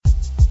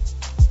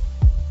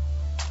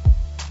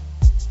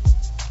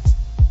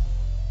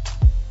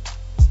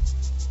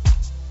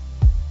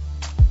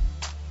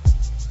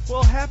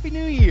Happy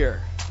New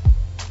Year.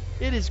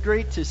 It is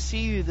great to see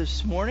you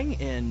this morning,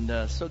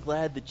 and so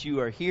glad that you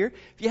are here.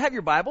 If you have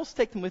your Bibles,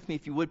 take them with me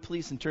if you would,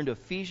 please, and turn to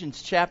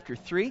Ephesians chapter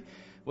 3.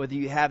 Whether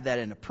you have that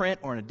in a print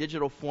or in a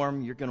digital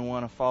form, you're going to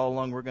want to follow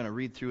along. We're going to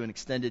read through an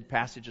extended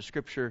passage of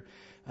Scripture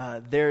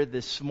there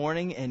this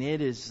morning, and it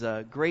is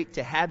great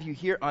to have you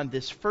here on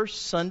this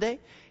first Sunday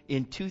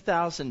in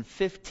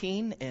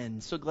 2015,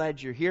 and so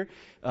glad you're here.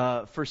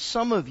 For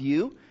some of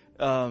you,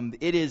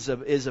 it is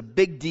a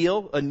big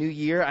deal, a new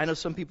year. I know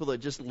some people that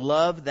just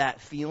love that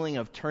feeling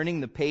of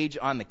turning the page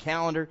on the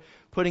calendar,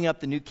 putting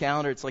up the new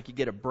calendar. It's like you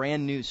get a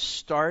brand new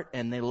start,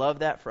 and they love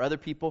that. For other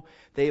people,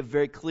 they have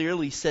very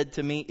clearly said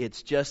to me,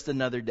 it's just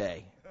another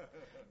day.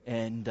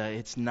 And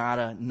it's not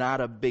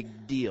a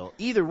big deal.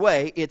 Either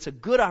way, it's a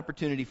good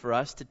opportunity for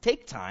us to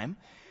take time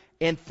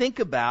and think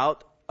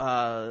about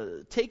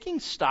taking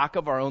stock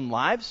of our own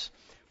lives,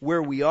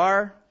 where we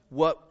are,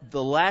 what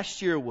the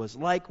last year was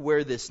like,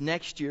 where this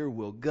next year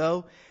will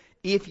go.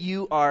 If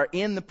you are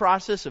in the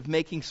process of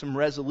making some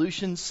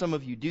resolutions, some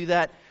of you do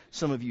that,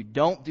 some of you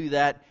don't do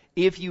that.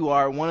 If you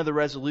are, one of the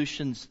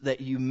resolutions that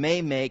you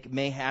may make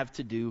may have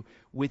to do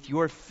with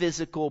your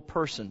physical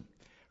person.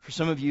 For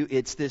some of you,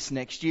 it's this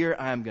next year,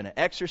 I'm going to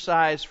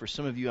exercise. For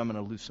some of you, I'm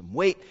going to lose some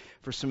weight.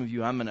 For some of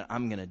you, I'm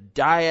going to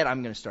diet.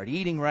 I'm going to start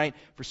eating right.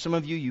 For some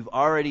of you, you've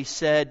already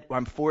said,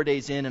 I'm 4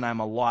 days in and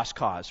I'm a lost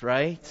cause,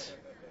 right?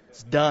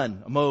 It's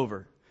done. I'm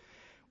over.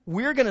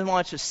 We're going to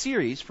launch a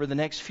series for the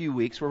next few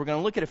weeks where we're going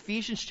to look at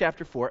Ephesians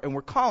chapter 4, and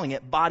we're calling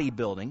it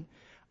Bodybuilding.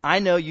 I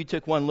know you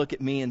took one look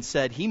at me and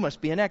said, he must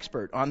be an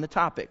expert on the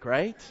topic,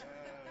 right?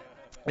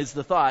 Is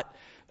the thought.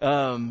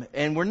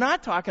 And we're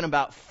not talking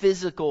about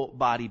physical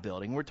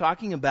bodybuilding. We're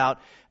talking about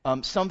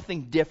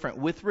something different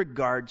with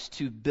regards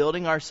to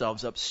building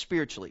ourselves up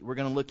spiritually. We're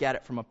going to look at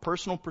it from a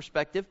personal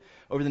perspective.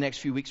 Over the next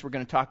few weeks, we're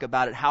going to talk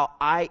about it, how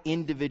I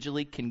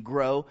individually can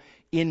grow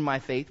in my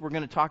faith. We're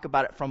going to talk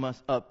about it from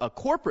a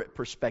corporate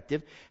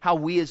perspective, how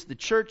we as the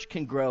church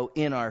can grow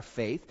in our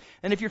faith.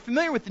 And if you're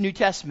familiar with the New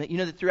Testament, you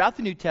know that throughout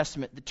the New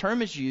Testament, the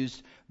term is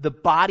used, the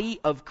body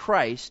of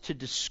Christ, to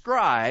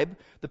describe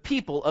the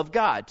people of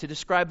God, to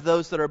describe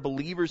those that are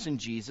believers in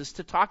Jesus,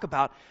 to talk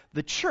about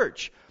the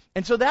church.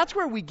 And so that's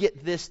where we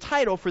get this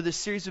title for this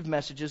series of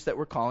messages that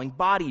we're calling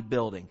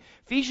Bodybuilding.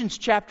 Ephesians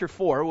chapter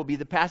 4 will be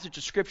the passage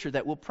of Scripture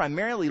that we'll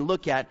primarily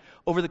look at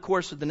over the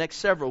course of the next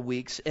several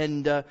weeks.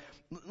 And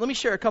let me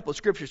share a couple of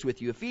scriptures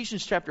with you.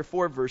 Ephesians chapter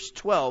 4, verse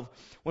 12,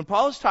 when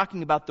Paul is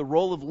talking about the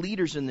role of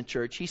leaders in the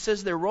church, he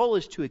says their role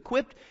is to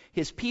equip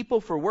his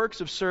people for works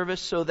of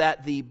service so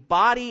that the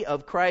body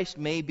of Christ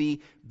may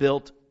be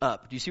built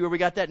up. Do you see where we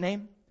got that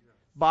name?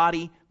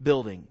 Body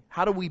building.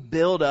 How do we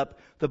build up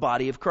the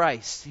body of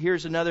Christ?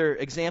 Here's another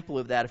example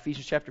of that.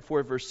 Ephesians chapter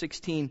 4, verse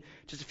 16,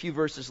 just a few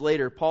verses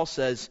later, Paul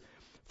says,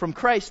 from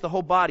Christ, the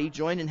whole body,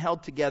 joined and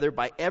held together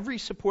by every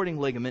supporting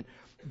ligament,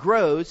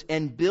 grows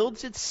and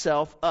builds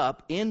itself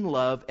up in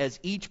love as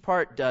each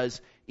part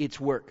does its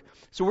work.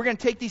 So we're going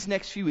to take these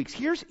next few weeks.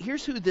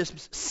 Here's who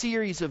this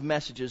series of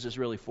messages is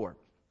really for.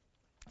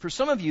 For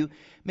some of you,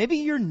 maybe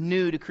you're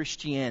new to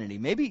Christianity.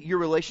 Maybe your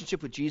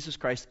relationship with Jesus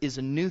Christ is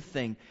a new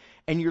thing,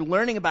 and you're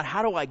learning about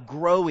how do I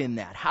grow in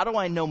that? How do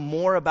I know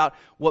more about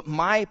what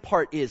my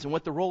part is and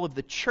what the role of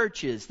the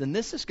church is? Then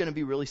this is going to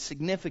be really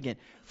significant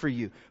for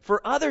you.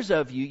 For others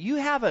of you, you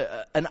have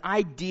an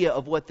idea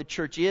of what the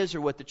church is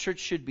or what the church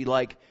should be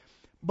like,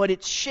 but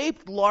it's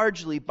shaped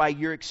largely by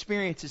your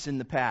experiences in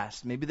the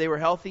past. Maybe they were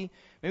healthy,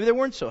 maybe they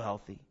weren't so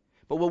healthy.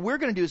 But what we're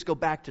going to do is go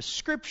back to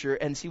Scripture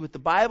and see what the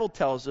Bible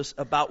tells us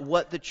about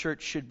what the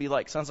church should be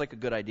like. Sounds like a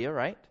good idea,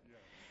 right?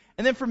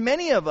 And then for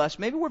many of us,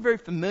 maybe we're very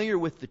familiar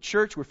with the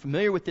church, we're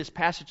familiar with this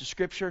passage of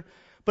Scripture,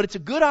 but it's a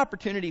good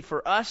opportunity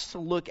for us to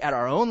look at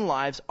our own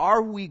lives.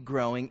 Are we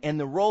growing? And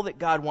the role that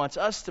God wants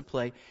us to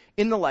play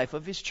in the life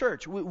of His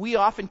church. We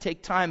often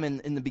take time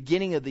in the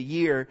beginning of the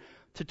year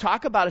to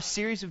talk about a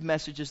series of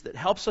messages that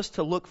helps us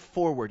to look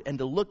forward and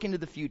to look into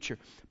the future,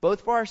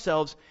 both for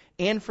ourselves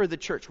and for the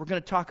church. We're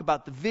going to talk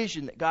about the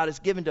vision that God has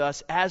given to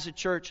us as a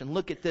church and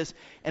look at this.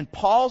 And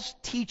Paul's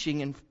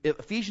teaching in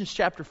Ephesians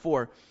chapter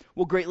 4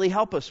 will greatly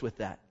help us with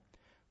that.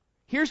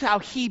 Here's how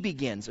he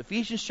begins.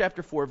 Ephesians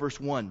chapter 4, verse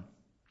 1.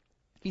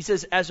 He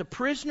says, as a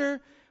prisoner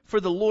for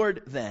the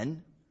Lord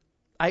then,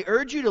 I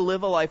urge you to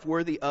live a life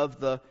worthy of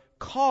the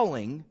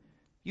calling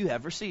you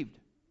have received.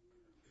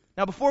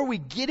 Now, before we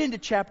get into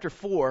chapter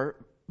 4,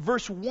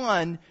 verse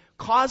 1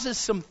 causes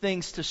some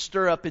things to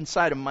stir up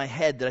inside of my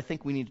head that I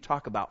think we need to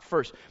talk about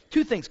first.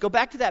 Two things. Go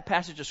back to that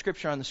passage of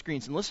Scripture on the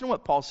screens and listen to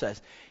what Paul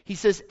says. He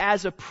says,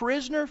 as a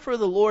prisoner for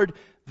the Lord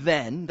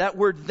then, that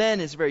word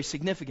then is very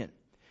significant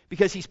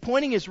because he's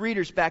pointing his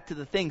readers back to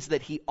the things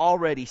that he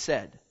already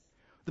said.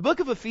 The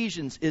book of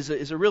Ephesians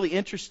is a really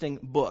interesting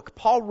book.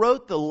 Paul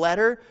wrote the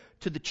letter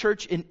to the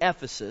church in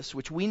Ephesus,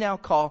 which we now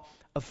call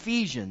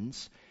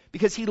Ephesians,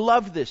 because he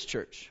loved this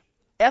church.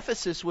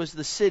 Ephesus was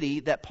the city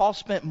that Paul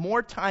spent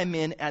more time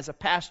in as a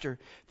pastor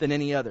than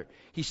any other.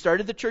 He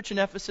started the church in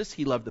Ephesus.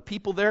 He loved the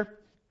people there.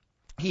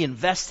 He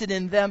invested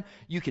in them.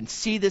 You can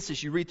see this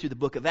as you read through the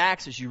book of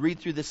Acts, as you read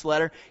through this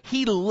letter.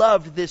 He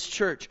loved this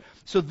church.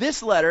 So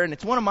this letter, and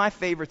it's one of my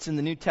favorites in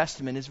the New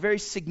Testament, is very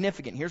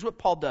significant. Here's what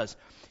Paul does.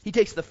 He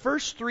takes the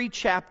first 3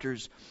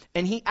 chapters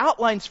and he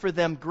outlines for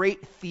them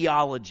great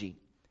theology.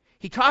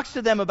 He talks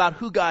to them about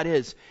who God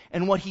is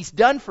and what He's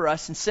done for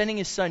us in sending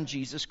His Son,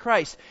 Jesus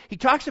Christ. He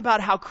talks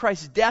about how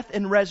Christ's death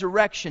and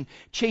resurrection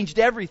changed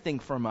everything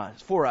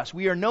for us.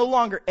 We are no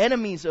longer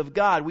enemies of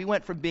God. We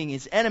went from being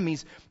His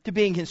enemies to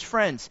being His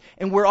friends.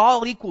 And we're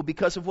all equal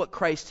because of what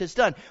Christ has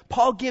done.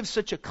 Paul gives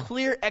such a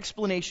clear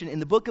explanation in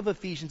the book of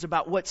Ephesians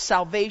about what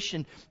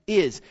salvation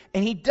is.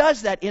 And he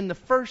does that in the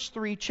first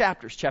 3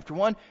 chapters. Chapter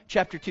 1,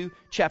 chapter 2,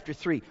 chapter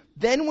 3.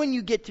 Then when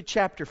you get to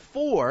chapter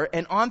 4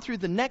 and on through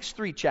the next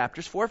 3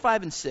 chapters, 4,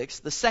 5, and 6,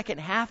 the second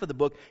half of the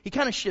book, he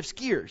kind of shifts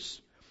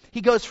gears.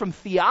 He goes from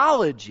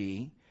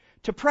theology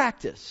to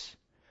practice,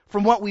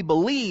 from what we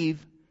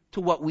believe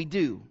to what we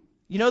do.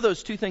 You know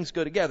those 2 things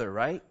go together,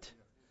 right?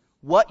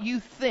 What you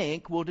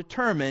think will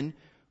determine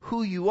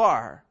who you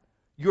are.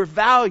 Your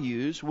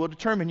values will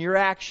determine your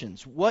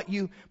actions. What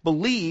you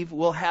believe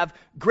will have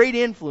great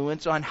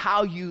influence on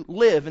how you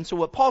live. And so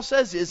what Paul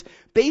says is,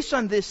 based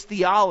on this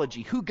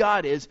theology, who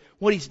God is,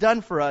 what He's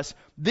done for us,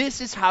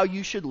 this is how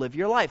you should live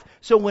your life.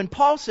 So when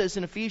Paul says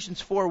in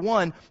Ephesians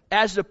 4:1,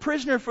 as a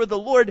prisoner for the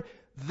Lord,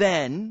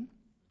 then,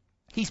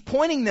 he's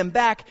pointing them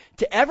back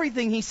to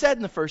everything he said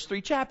in the first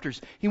 3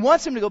 chapters. He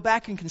wants them to go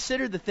back and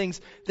consider the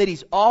things that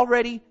he's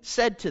already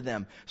said to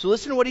them. So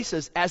listen to what he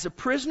says. As a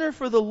prisoner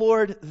for the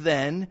Lord,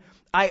 then,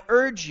 I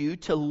urge you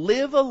to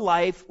live a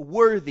life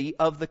worthy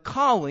of the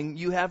calling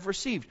you have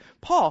received.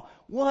 Paul,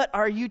 what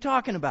are you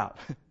talking about?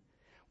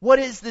 What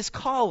is this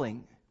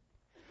calling?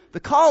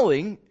 The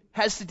calling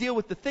has to deal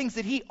with the things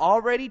that he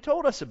already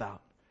told us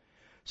about.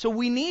 So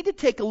we need to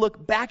take a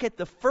look back at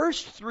the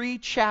first 3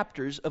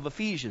 chapters of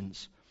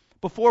Ephesians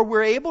before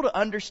we're able to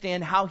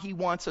understand how he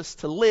wants us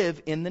to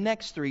live in the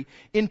next 3.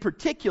 In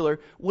particular,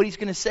 what he's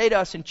going to say to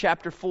us in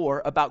chapter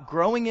 4 about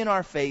growing in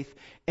our faith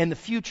and the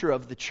future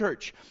of the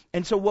church.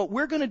 And so what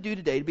we're going to do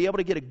today to be able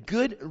to get a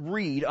good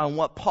read on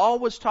what Paul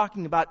was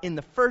talking about in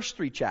the first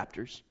 3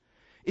 chapters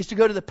is to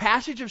go to the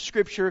passage of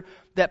Scripture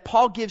that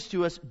Paul gives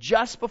to us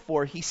just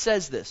before he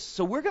says this.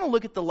 So we're going to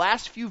look at the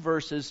last few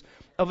verses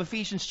of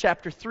Ephesians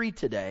chapter 3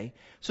 today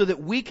so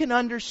that we can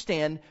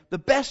understand the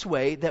best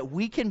way that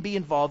we can be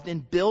involved in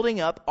building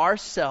up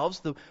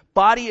ourselves, the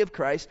body of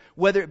Christ,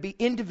 whether it be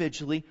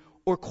individually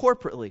or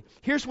corporately.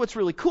 Here's what's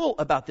really cool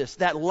about this.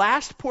 That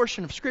last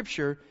portion of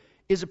Scripture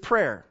is a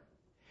prayer.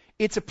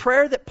 It's a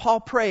prayer that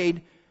Paul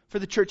prayed for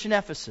the church in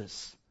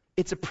Ephesus.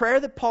 It's a prayer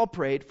that Paul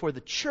prayed for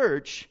the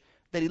church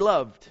that he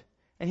loved.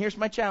 And here's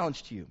my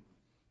challenge to you.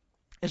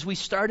 As we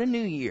start a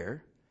new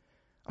year,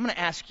 I'm going to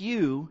ask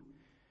you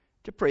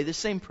to pray the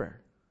same prayer.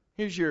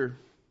 Here's your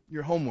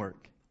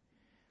homework.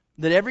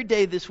 That every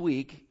day this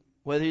week,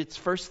 whether it's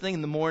first thing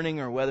in the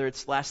morning or whether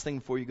it's last thing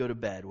before you go to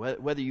bed,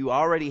 whether you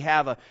already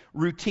have a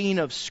routine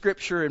of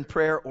Scripture and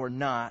prayer or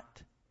not,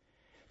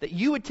 that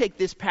you would take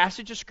this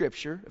passage of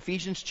Scripture,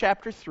 Ephesians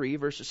chapter 3,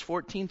 verses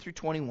 14 through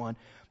 21,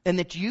 and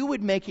that you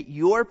would make it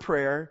your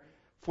prayer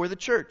for the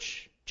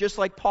church, just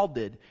like Paul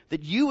did.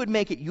 That you would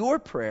make it your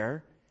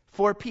prayer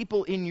for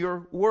people in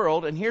your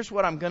world. And here's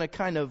what I'm going to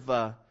kind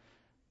of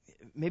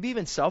maybe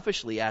even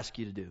selfishly ask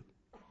you to do.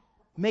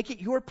 Make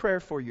it your prayer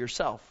for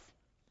yourself.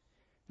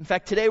 In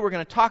fact, today we're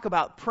going to talk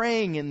about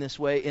praying in this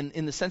way,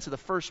 in the sense of the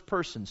first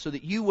person, so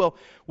that you will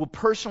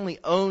personally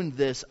own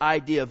this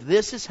idea of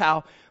this is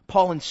how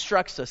Paul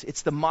instructs us.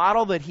 It's the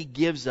model that he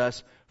gives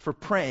us for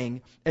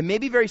praying, and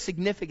maybe very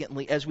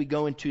significantly as we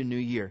go into a new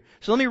year.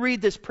 So let me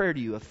read this prayer to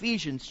you.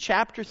 Ephesians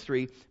chapter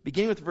 3,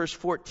 beginning with verse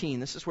 14.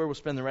 This is where we'll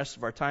spend the rest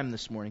of our time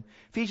this morning.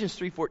 Ephesians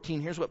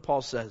 3:14, here's what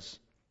Paul says.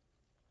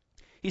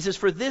 He says,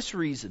 "For this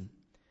reason,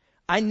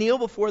 I kneel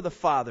before the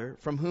Father,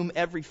 from whom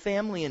every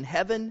family in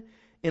heaven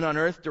and on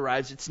earth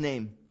derives its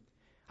name.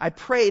 I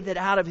pray that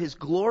out of His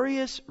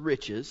glorious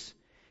riches,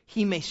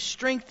 He may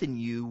strengthen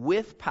you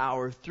with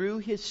power through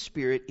His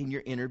Spirit in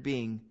your inner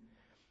being,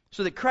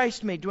 so that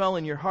Christ may dwell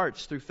in your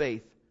hearts through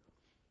faith.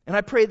 And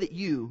I pray that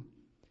you,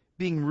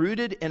 being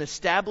rooted and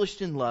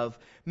established in love,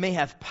 may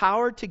have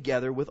power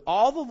together with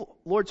all the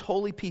Lord's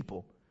holy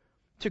people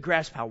to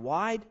grasp how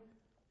wide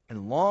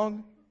and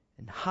long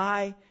and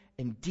high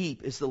and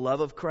deep is the love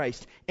of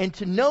Christ, and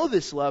to know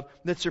this love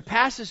that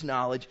surpasses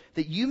knowledge,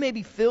 that you may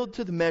be filled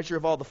to the measure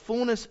of all the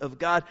fullness of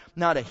God.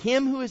 Now to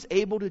Him who is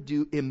able to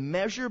do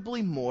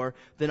immeasurably more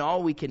than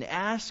all we can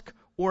ask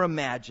or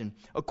imagine,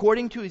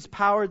 according to His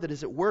power that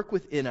is at work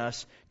within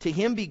us, to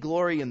Him be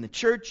glory in the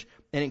church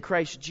and in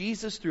Christ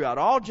Jesus throughout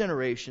all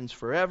generations,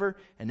 forever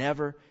and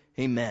ever.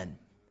 Amen."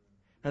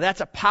 Now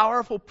that's a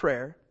powerful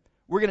prayer.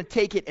 We're going to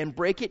take it and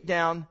break it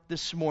down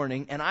this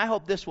morning, and I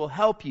hope this will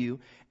help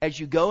you as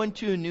you go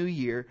into a new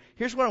year.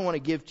 Here's what I want to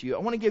give to you. I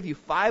want to give you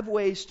 5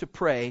 ways to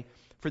pray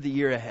for the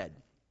year ahead.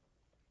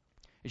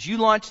 As you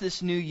launch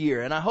this new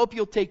year, and I hope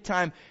you'll take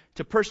time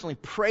to personally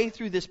pray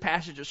through this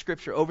passage of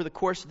Scripture over the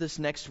course of this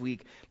next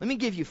week, let me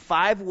give you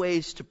 5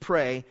 ways to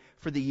pray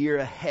for the year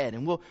ahead.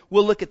 And we'll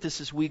look at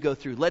this as we go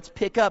through. Let's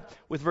pick up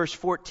with verse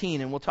 14,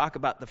 and we'll talk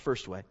about the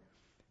first way.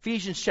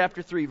 Ephesians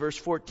chapter 3, verse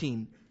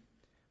 14.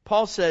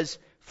 Paul says,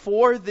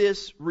 "For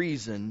this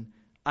reason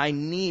I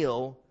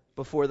kneel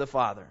before the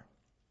Father."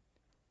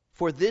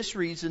 For this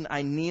reason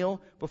I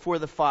kneel before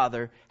the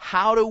Father.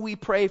 How do we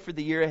pray for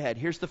the year ahead?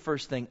 Here's the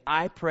first thing.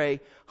 I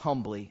pray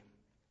humbly.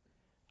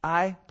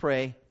 I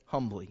pray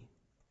humbly.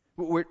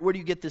 Where do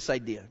you get this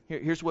idea?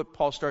 Here's what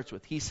Paul starts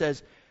with. He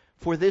says,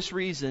 "For this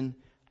reason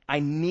I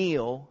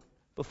kneel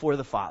before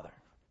the Father."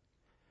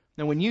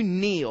 Now when you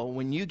kneel,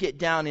 when you get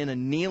down in a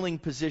kneeling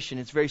position,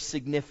 it's very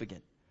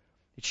significant.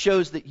 It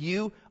shows that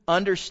you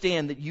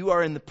understand that you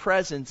are in the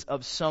presence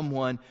of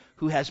someone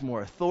who has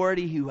more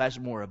authority, who has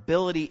more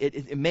ability.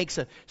 It makes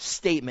a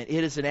statement.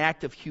 It is an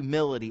act of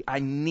humility. I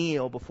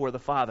kneel before the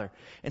Father.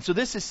 And so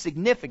this is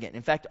significant.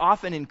 In fact,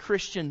 often in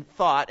Christian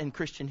thought and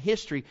Christian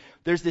history,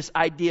 there's this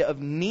idea of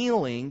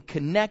kneeling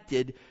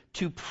connected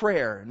to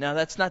prayer. Now,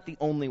 that's not the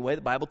only way.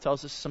 The Bible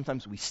tells us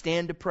sometimes we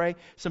stand to pray,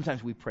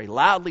 sometimes we pray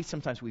loudly,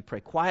 sometimes we pray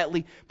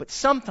quietly, but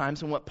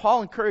sometimes, and what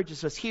Paul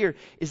encourages us here,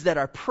 is that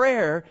our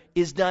prayer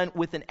is done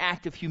with an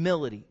act of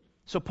humility.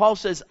 So Paul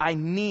says, I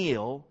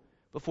kneel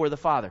before the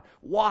Father.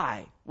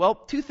 Why? Well,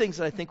 2 things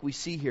that I think we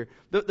see here.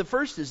 The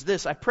first is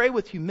this: I pray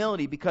with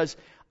humility because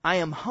I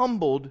am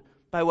humbled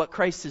by what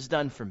Christ has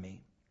done for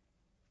me.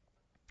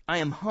 I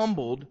am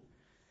humbled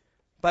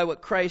by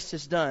what Christ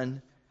has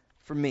done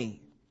for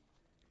me.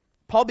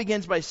 Paul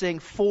begins by saying,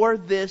 for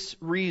this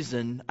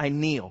reason I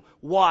kneel.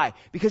 Why?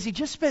 Because he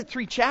just spent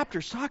 3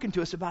 chapters talking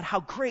to us about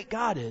how great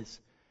God is,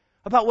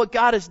 about what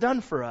God has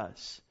done for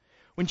us.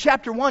 In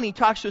chapter 1, he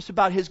talks to us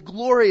about His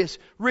glorious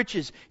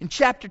riches. In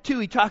chapter 2,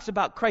 he talks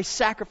about Christ's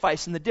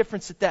sacrifice and the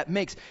difference that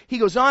makes. He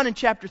goes on in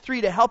chapter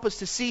 3 to help us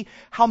to see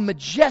how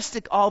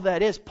majestic all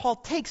that is. Paul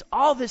takes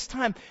all this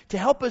time to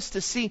help us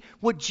to see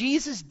what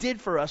Jesus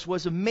did for us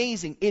was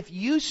amazing. If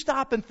you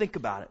stop and think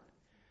about it,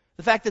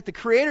 the fact that the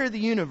Creator of the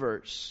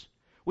universe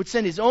would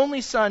send His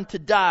only Son to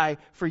die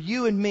for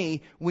you and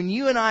me when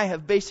you and I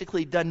have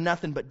basically done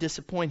nothing but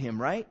disappoint Him,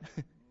 right?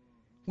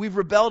 We've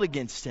rebelled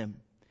against Him.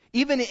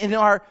 Even in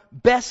our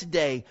best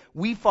day,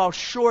 we fall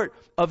short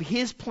of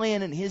His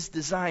plan and His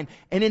design.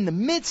 And in the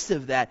midst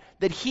of that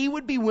He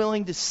would be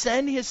willing to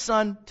send His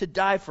Son to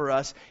die for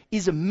us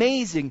is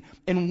amazing.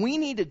 And we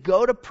need to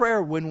go to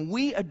prayer when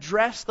we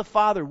address the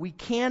Father. We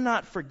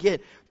cannot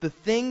forget the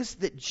things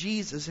that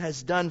Jesus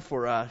has done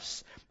for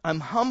us.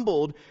 I'm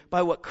humbled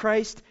by what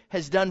Christ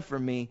has done for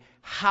me.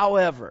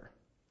 However,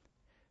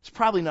 it's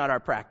probably not our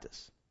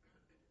practice,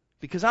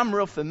 because I'm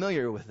real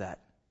familiar with that.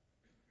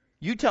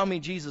 You tell me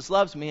Jesus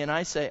loves me, and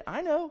I say,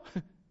 I know.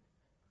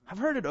 I've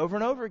heard it over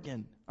and over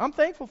again. I'm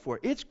thankful for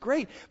it. It's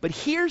great. But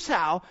here's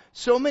how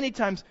so many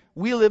times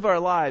we live our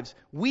lives.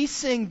 We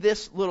sing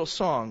this little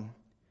song.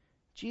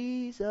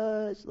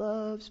 Jesus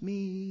loves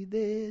me,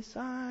 this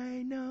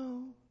I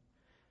know.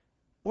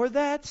 Or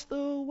that's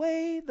the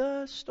way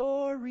the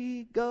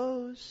story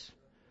goes.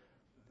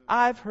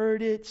 I've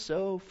heard it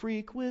so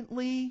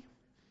frequently.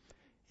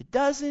 It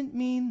doesn't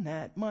mean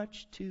that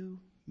much to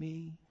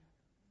me.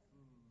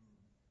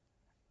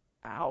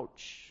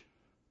 Ouch.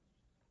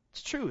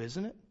 It's true,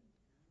 isn't it?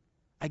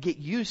 I get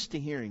used to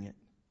hearing it.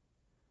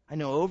 I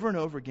know over and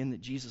over again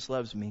that Jesus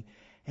loves me,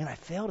 and I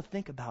fail to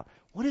think about,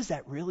 what does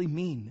that really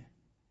mean?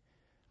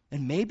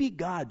 And maybe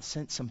God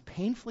sent some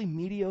painfully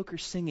mediocre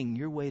singing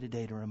your way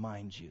today to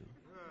remind you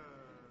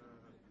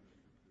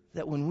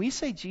that when we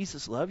say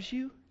Jesus loves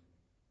you,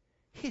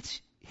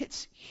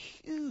 it's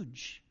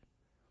huge.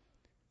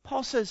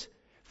 Paul says,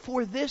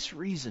 for this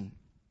reason,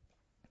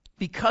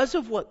 because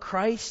of what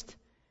Christ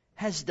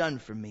has done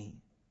for me,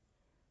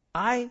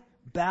 I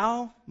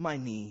bow my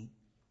knee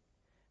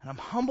and I'm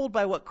humbled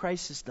by what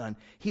Christ has done.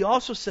 He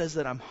also says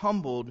that I'm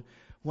humbled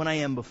when I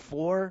am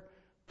before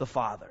the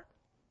Father.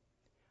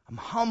 I'm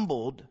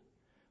humbled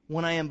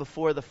when I am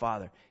before the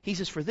Father. He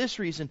says, for this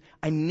reason,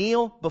 I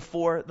kneel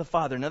before the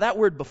Father. Now that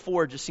word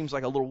before just seems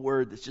like a little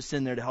word that's just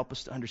in there to help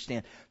us to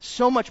understand.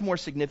 So much more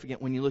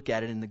significant when you look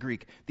at it in the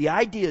Greek. The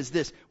idea is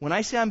this: when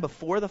I say I'm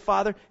before the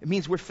Father, it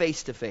means we're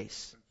face to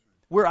face.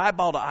 We're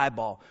eyeball to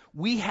eyeball.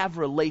 We have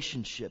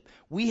relationship.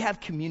 We have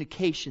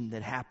communication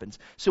that happens.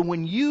 So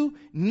when you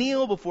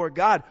kneel before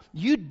God,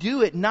 you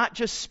do it not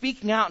just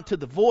speaking out into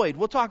the void.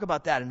 We'll talk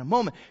about that in a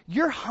moment.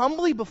 You're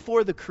humbly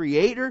before the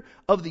Creator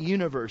of the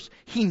universe.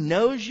 He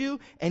knows you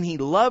and He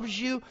loves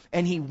you,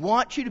 and He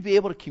wants you to be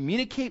able to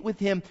communicate with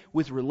Him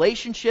with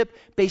relationship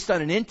based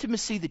on an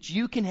intimacy that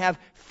you can have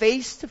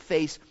face to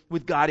face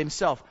with God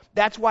Himself.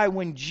 That's why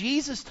when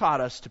Jesus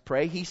taught us to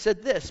pray, He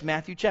said this,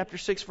 Matthew chapter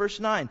 6, verse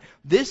 9.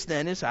 This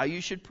then is how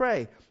you should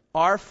pray.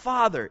 Our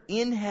Father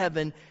in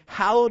heaven,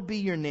 hallowed be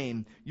your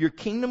name. Your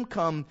kingdom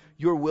come,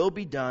 your will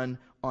be done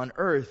on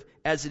earth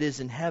as it is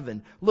in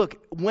heaven. Look,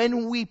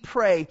 when we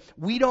pray,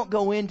 we don't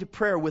go into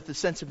prayer with a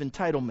sense of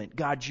entitlement.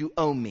 God, you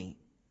owe me.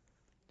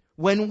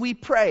 When we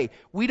pray,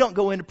 we don't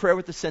go into prayer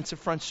with a sense of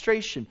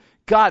frustration.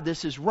 God,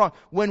 this is wrong.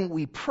 When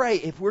we pray,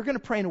 if we're going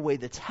to pray in a way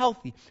that's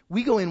healthy,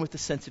 we go in with a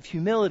sense of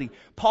humility.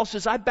 Paul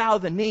says, I bow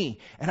the knee,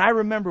 and I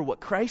remember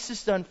what Christ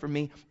has done for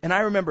me, and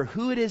I remember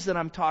who it is that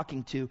I'm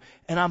talking to,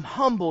 and I'm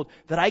humbled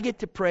that I get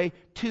to pray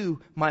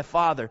to my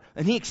Father.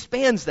 And he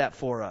expands that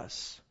for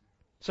us.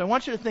 So I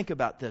want you to think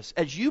about this.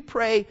 As you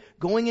pray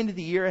going into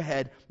the year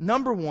ahead,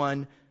 number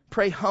one,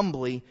 pray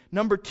humbly.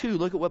 Number two,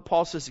 look at what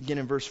Paul says again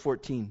in verse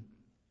 14.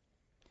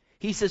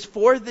 He says,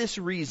 for this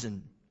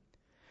reason,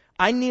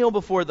 I kneel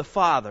before the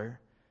Father,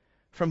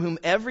 from whom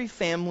every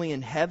family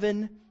in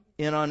heaven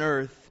and on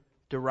earth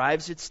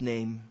derives its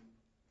name.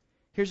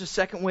 Here's a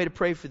second way to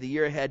pray for the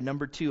year ahead.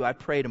 Number two, I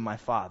pray to my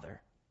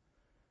Father.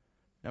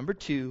 Number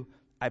two,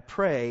 I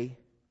pray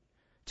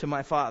to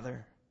my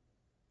Father.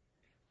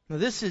 Now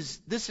this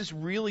is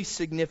really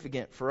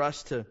significant for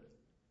us to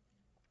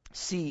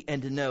see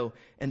and to know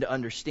and to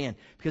understand,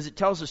 because it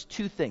tells us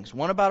two things,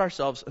 one about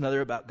ourselves, another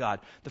about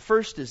God. The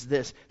first is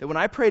this, that when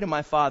I pray to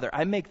my Father,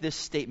 I make this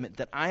statement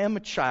that I am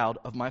a child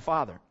of my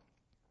Father.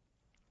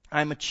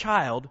 I am a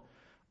child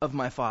of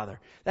my Father.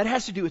 That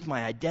has to do with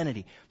my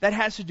identity. That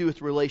has to do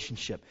with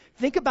relationship.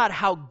 Think about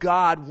how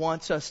God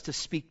wants us to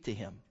speak to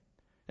Him.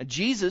 Now,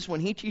 Jesus,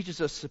 when He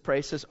teaches us to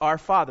pray, says, Our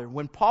Father.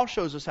 When Paul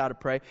shows us how to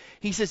pray,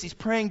 he says He's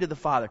praying to the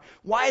Father.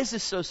 Why is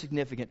this so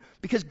significant?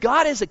 Because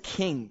God is a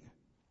king.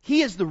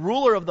 He is the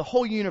ruler of the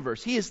whole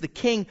universe. He is the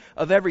king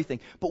of everything.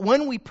 But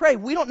when we pray,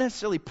 we don't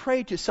necessarily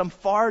pray to some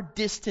far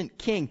distant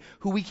king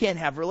who we can't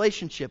have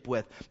relationship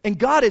with. And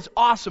God is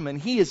awesome and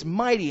He is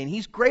mighty and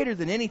He's greater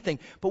than anything.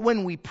 But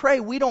when we pray,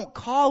 we don't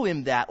call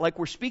Him that like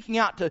we're speaking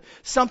out to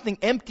something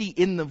empty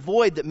in the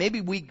void that maybe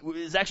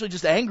is actually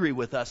just angry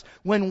with us.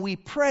 When we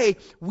pray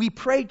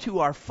to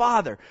our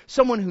Father,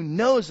 someone who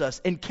knows us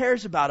and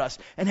cares about us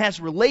and has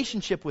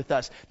relationship with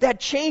us.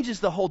 That changes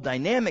the whole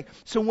dynamic.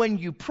 So when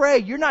you pray,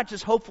 you're not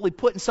just hopefully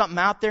putting something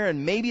out there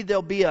and maybe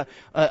there'll be a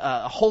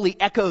holy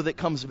echo that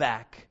comes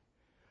back.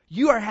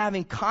 You are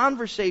having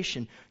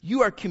conversation.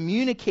 You are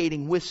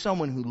communicating with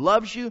someone who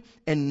loves you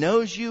and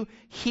knows you.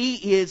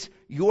 He is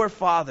your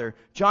Father.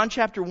 John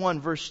chapter 1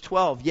 verse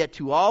 12, yet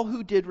to all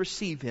who did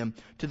receive Him,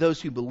 to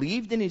those who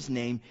believed in His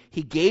name,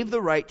 He gave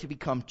the right to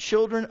become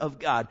children of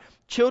God.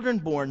 Children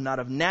born not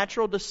of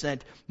natural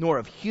descent, nor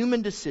of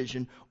human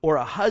decision, or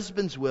a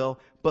husband's will,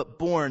 but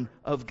born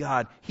of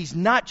God. He's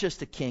not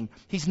just a king.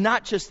 He's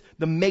not just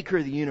the maker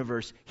of the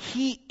universe.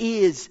 He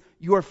is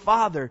your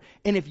Father.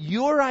 And if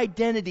your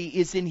identity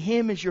is in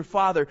Him as your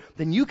Father,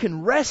 then you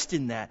can rest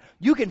in that.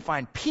 You can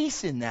find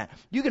peace in that.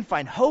 You can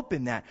find hope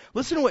in that.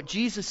 Listen to what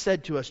Jesus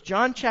said to us.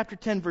 John chapter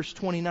 10 verse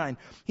 29.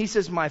 He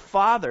says, My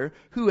Father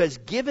who has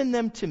given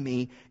them to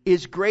me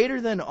is greater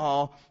than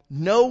all.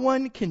 No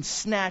one can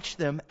snatch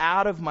them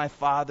out of my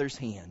Father's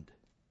hand.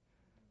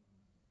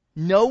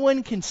 No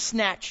one can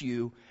snatch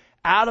you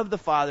out of the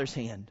Father's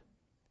hand.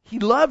 He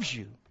loves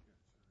you.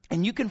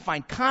 And you can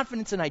find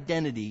confidence and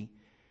identity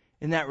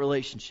in that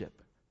relationship.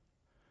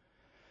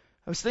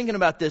 I was thinking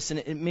about this, and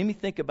it made me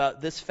think about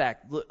this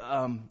fact.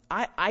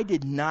 I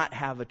did not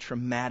have a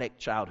traumatic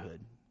childhood.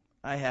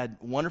 I had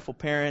wonderful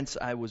parents.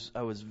 I was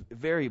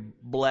very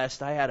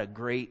blessed. I had a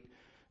great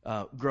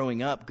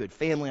growing up, good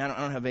family. I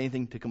don't have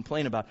anything to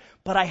complain about.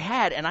 But I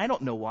had, and I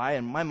don't know why,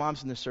 and my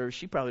mom's in the service,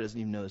 she probably doesn't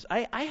even know this.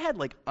 I had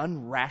like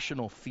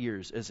unrational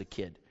fears as a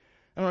kid.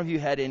 I don't know if you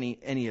had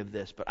any of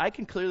this, but I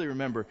can clearly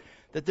remember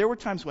that there were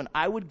times when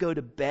I would go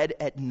to bed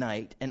at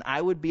night and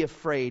I would be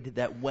afraid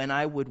that when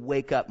I would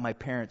wake up, my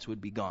parents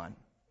would be gone.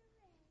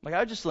 Like I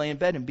would just lay in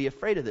bed and be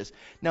afraid of this.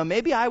 Now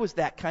maybe I was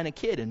that kind of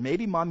kid, and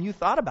maybe Mom, you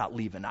thought about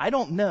leaving. I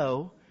don't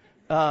know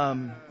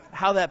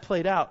how that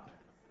played out.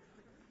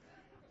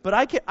 But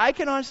I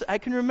can honestly, I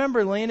can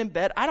remember laying in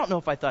bed. I don't know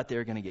if I thought they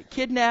were going to get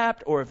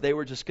kidnapped or if they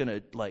were just going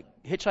to like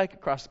hitchhike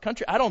across the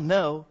country. I don't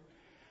know.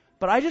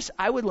 But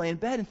I would lay in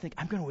bed and think,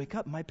 I'm going to wake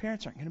up and my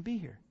parents aren't going to be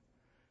here.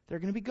 They're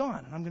going to be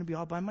gone and I'm going to be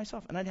all by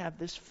myself. And I'd have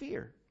this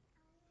fear.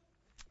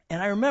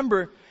 And I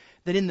remember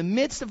that in the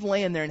midst of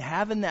laying there and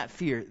having that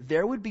fear,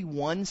 there would be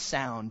one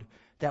sound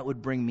that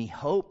would bring me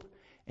hope,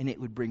 and it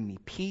would bring me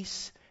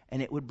peace,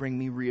 and it would bring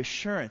me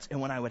reassurance.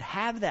 And when I would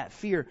have that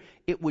fear,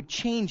 it would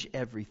change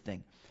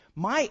everything.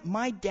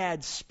 My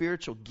dad's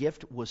spiritual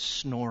gift was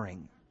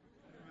snoring.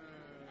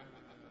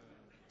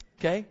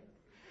 Okay?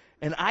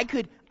 And I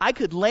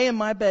could lay in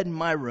my bed in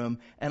my room,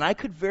 and I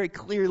could very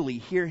clearly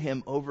hear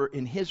him over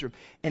in his room.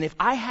 And if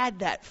I had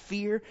that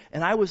fear,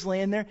 and I was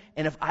laying there,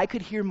 and if I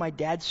could hear my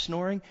dad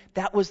snoring,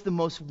 that was the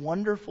most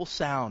wonderful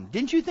sound.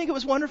 Didn't you think it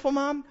was wonderful,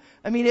 Mom?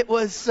 I mean, it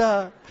was,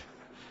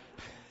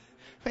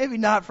 maybe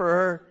not for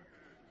her.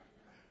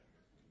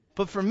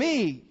 But for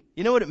me,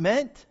 you know what it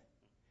meant?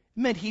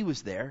 It meant he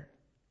was there.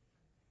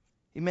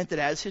 It meant that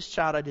as his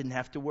child, I didn't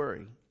have to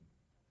worry.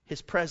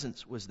 His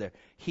presence was there.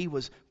 He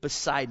was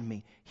beside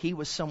me. He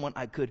was someone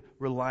I could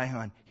rely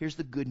on. Here's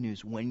the good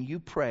news. When you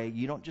pray,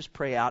 you don't just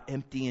pray out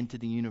empty into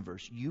the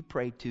universe. You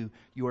pray to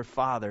your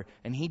Father,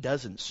 and He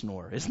doesn't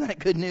snore. Isn't that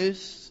good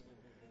news?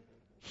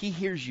 He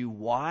hears you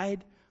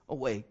wide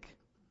awake.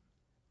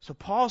 So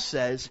Paul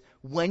says,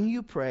 when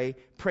you pray,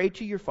 pray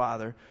to your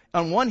Father.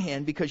 On one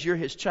hand, because you're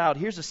His child.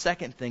 Here's the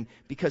second thing,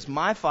 because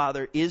my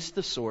Father is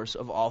the source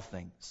of all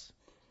things.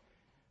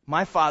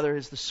 My Father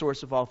is the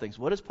source of all things.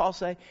 What does Paul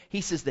say?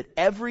 He says that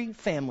every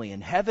family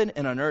in heaven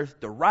and on earth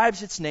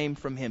derives its name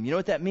from Him. You know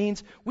what that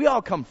means? We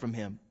all come from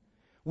Him.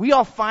 We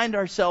all find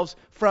ourselves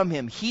from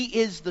Him. He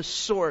is the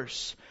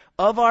source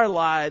of our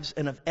lives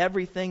and of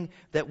everything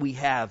that we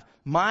have.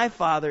 My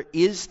Father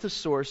is the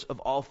source of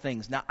all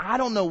things. Now, I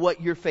don't know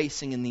what you're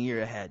facing in the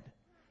year ahead.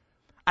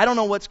 I don't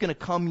know what's going to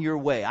come your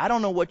way. I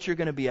don't know what you're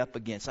going to be up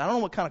against. I don't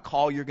know what kind of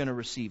call you're going to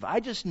receive. I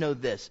just know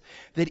this,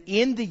 that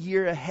in the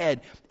year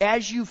ahead,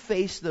 as you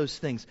face those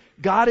things,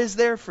 God is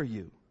there for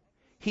you.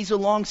 He's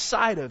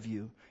alongside of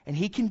you. And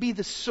He can be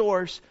the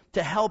source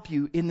to help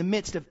you in the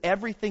midst of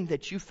everything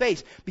that you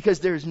face.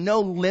 Because there is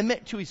no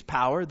limit to His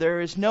power.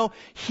 There is no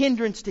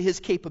hindrance to His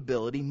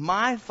capability.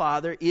 My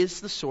Father is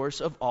the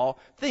source of all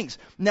things.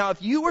 Now,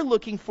 if you were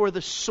looking for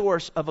the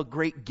source of a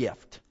great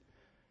gift,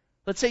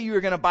 let's say you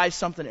were going to buy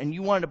something and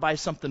you wanted to buy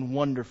something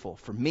wonderful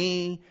for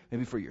me,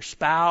 maybe for your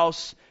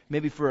spouse,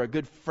 maybe for a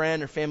good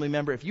friend or family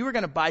member. If you were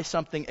going to buy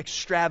something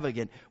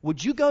extravagant,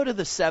 would you go to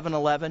the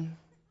 7-Eleven?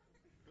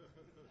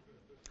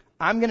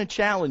 I'm going to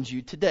challenge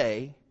you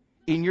today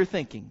in your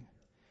thinking.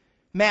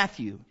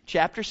 Matthew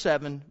chapter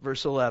 7,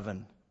 verse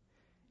 11.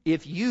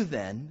 If you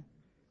then,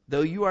 though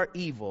you are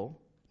evil,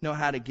 know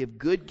how to give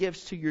good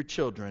gifts to your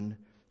children,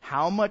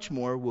 how much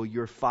more will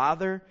your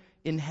Father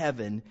in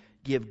heaven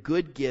give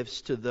good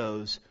gifts to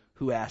those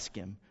who ask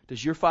Him?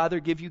 Does your Father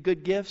give you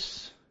good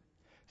gifts?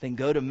 Then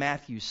go to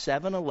Matthew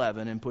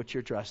 7:11 and put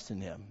your trust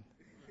in Him.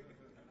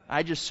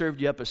 I just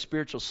served you up a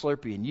spiritual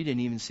Slurpee and you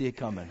didn't even see it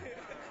coming.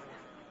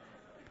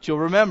 But you'll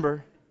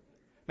remember,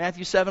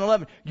 Matthew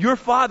 7:11. Your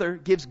Father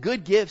gives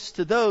good gifts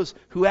to those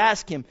who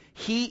ask Him.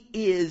 He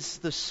is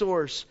the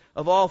source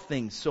of all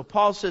things. So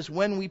Paul says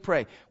when we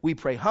pray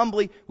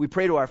humbly, we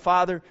pray to our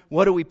Father.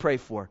 What do we pray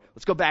for?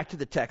 Let's go back to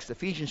the text.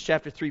 Ephesians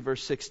chapter 3,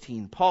 verse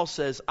 16. Paul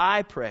says,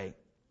 I pray.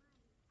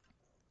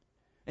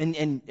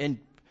 And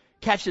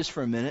catch this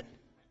for a minute.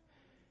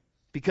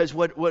 Because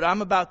what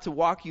I'm about to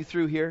walk you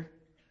through here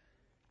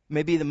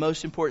may be the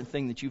most important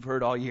thing that you've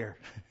heard all year.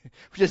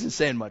 Which isn't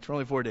saying much. We're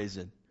only 4 days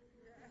in.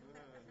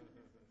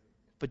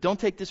 But don't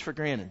take this for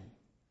granted.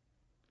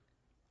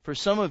 For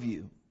some of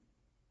you,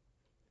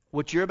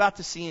 what you're about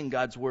to see in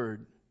God's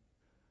Word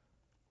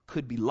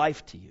could be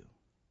life to you.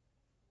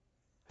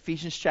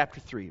 Ephesians chapter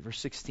 3, verse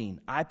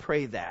 16. I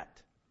pray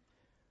that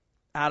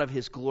out of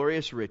His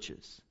glorious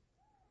riches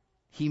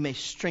He may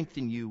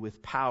strengthen you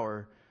with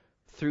power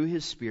through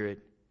His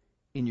Spirit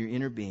in your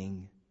inner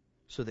being,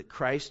 so that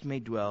Christ may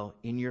dwell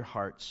in your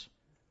hearts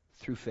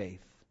through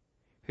faith.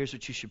 Here's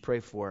what you should pray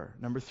for.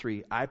 Number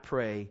 3, I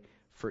pray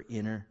for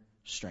inner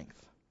strength.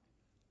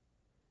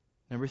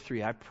 Number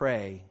 3, I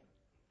pray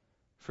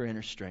for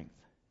inner strength.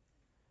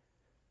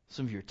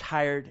 Some of you are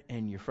tired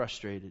and you're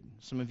frustrated.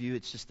 Some of you,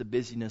 it's just the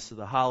busyness of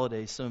the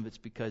holidays. Some of it's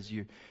because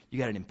you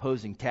got an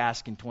imposing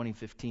task in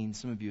 2015.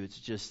 Some of you, it's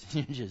just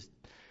you're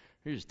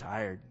just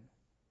tired.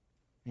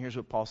 And here's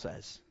what Paul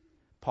says.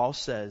 Paul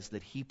says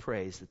that he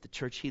prays that the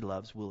church he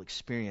loves will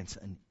experience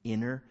an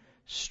inner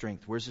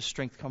strength. Where's the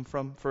strength come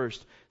from?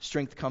 First,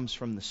 strength comes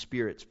from the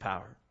Spirit's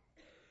power.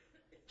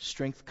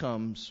 Strength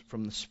comes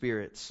from the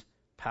Spirit's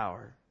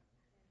power.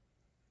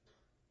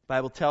 The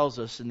Bible tells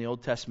us in the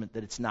Old Testament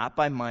that it's not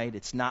by might,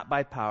 it's not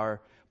by power,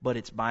 but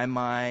it's by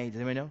my, does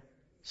anybody know?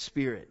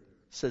 Spirit,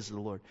 says the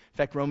Lord. In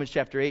fact, Romans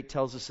chapter 8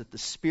 tells us that the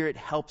Spirit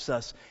helps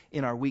us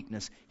in our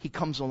weakness. He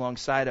comes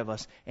alongside of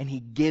us and He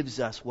gives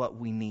us what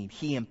we need.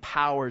 He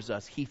empowers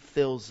us. He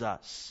fills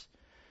us.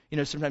 You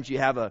know, sometimes you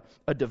have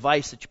a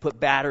device that you put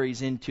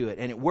batteries into it,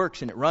 and it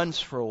works and it runs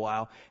for a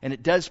while, and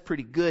it does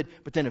pretty good,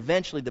 but then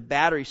eventually the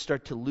batteries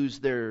start to lose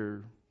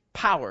their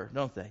power,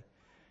 don't they?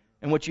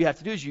 And what you have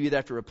to do is you either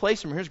have to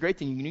replace them, or here's the great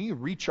thing, you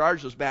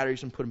recharge those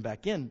batteries and put them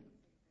back in.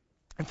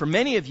 And for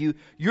many of you,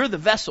 you're the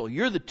vessel,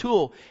 you're the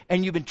tool,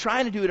 and you've been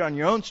trying to do it on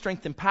your own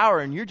strength and power,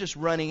 and you're just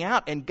running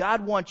out. And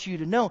God wants you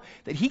to know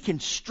that He can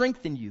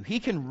strengthen you. He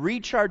can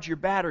recharge your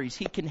batteries.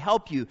 He can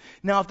help you.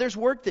 Now, if there's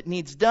work that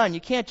needs done,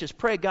 you can't just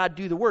pray, God,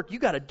 do the work. You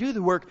got to do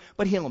the work,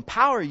 but He'll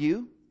empower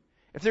you.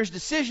 If there's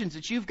decisions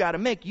that you've got to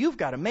make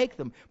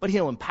them, but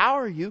He'll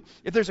empower you.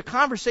 If there's a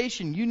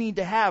conversation you need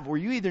to have where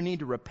you either need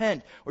to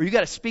repent or you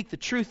got to speak the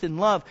truth in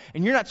love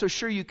and you're not so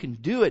sure you can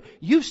do it,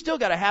 you've still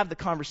got to have the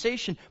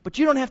conversation, but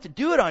you don't have to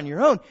do it on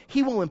your own.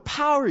 He will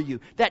empower you.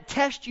 That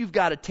test you've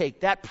got to take,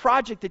 that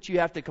project that you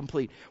have to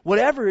complete,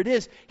 whatever it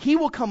is, He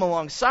will come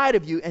alongside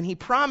of you, and He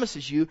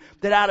promises you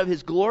that out of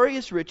His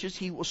glorious riches,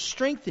 He will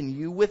strengthen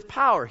you with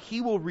power.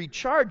 He will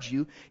recharge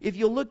you if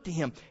you'll look to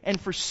Him. And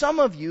for some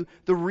of you,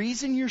 the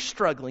reason you're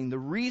struggling, the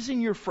reason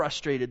you're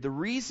frustrated, the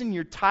reason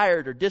you're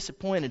tired or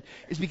disappointed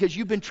is because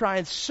you've been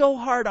trying so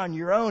hard on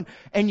your own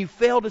and you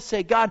fail to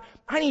say, God,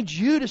 I need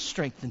You to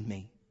strengthen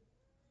me.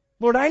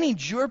 Lord, I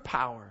need Your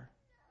power.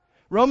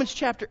 Romans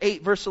chapter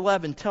 8 verse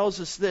 11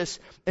 tells us this,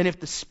 and if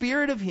the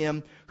Spirit of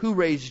Him who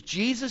raised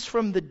Jesus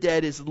from the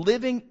dead is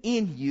living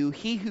in you,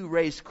 He who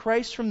raised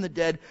Christ from the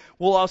dead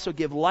will also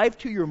give life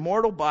to your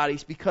mortal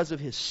bodies because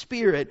of His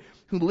Spirit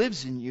who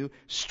lives in you.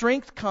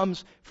 Strength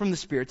comes from the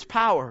Spirit's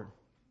power.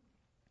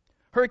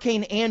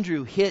 Hurricane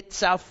Andrew hit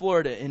South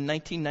Florida in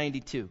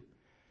 1992,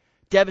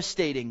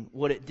 devastating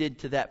what it did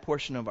to that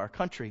portion of our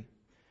country.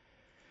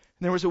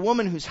 There was a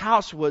woman whose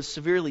house was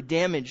severely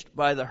damaged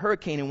by the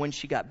hurricane, and when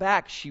she got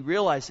back, she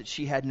realized that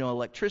she had no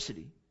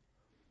electricity.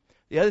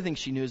 The other thing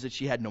she knew is that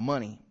she had no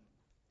money.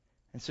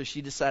 And so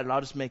she decided, I'll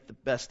just make the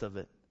best of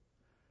it.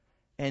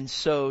 And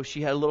so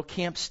she had a little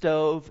camp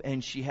stove,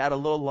 and she had a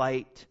little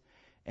light,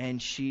 and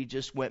she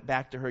just went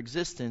back to her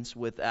existence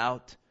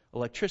without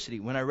electricity.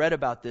 When I read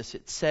about this,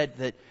 it said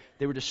that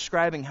they were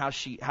describing how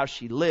she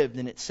lived,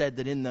 and it said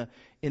that in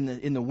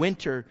the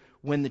winter,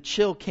 when the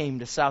chill came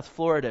to South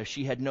Florida,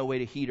 she had no way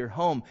to heat her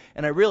home.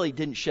 And I really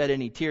didn't shed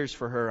any tears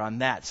for her on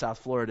that, South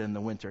Florida in the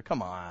winter.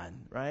 Come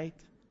on, right?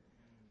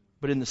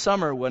 But in the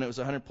summer, when it was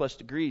 100 plus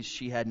degrees,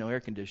 she had no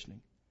air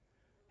conditioning.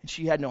 And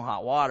she had no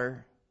hot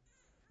water.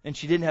 And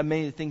she didn't have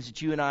many of the things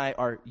that you and I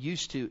are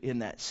used to in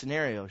that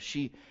scenario.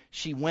 She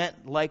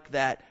went like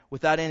that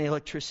without any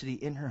electricity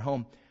in her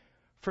home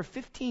for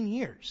 15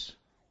 years.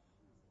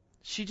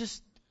 She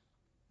just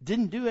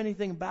didn't do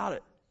anything about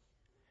it.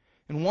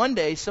 And one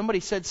day, somebody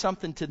said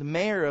something to the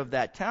mayor of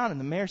that town, and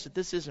the mayor said,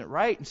 this isn't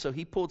right. And so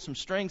he pulled some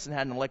strings and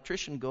had an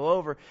electrician go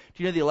over. Do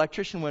you know the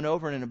electrician went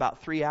over, and in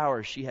about 3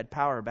 hours, she had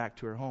power back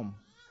to her home.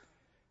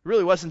 It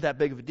really wasn't that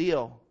big of a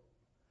deal.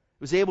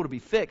 It was able to be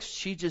fixed.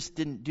 She just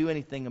didn't do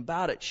anything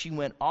about it. She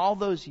went all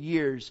those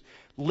years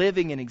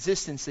living an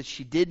existence that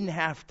she didn't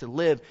have to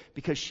live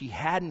because she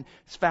hadn't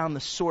found the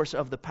source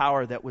of the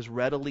power that was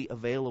readily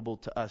available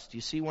to us. Do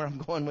you see where I'm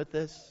going with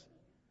this?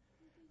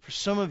 For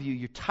some of you,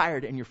 you're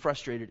tired and you're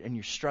frustrated and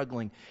you're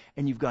struggling,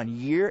 and you've gone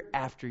year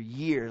after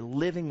year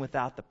living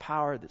without the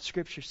power that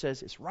Scripture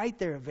says is right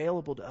there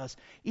available to us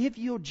if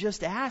you'll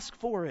just ask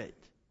for it.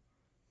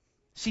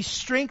 See,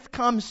 strength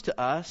comes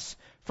to us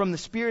from the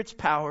Spirit's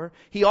power.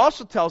 He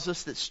also tells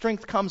us that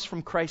strength comes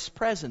from Christ's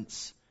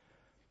presence.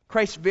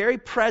 Christ's very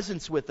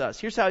presence with us.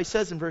 Here's how he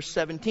says in verse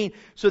 17,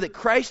 so that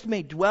Christ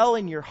may dwell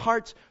in your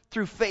hearts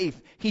through faith.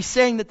 He's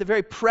saying that the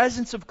very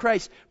presence of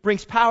Christ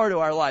brings power to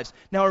our lives.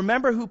 Now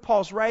remember who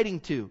Paul's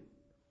writing to.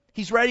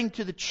 He's writing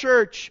to the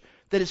church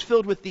that is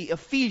filled with the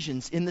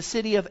Ephesians in the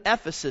city of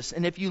Ephesus.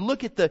 And if you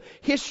look at the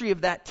history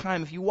of that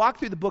time, if you walk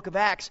through the book of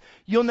Acts,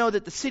 you'll know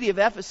that the city of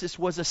Ephesus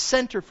was a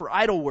center for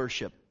idol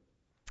worship.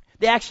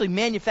 They actually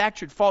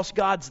manufactured false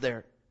gods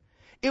there.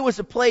 It was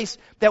a place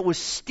that was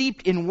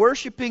steeped in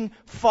worshiping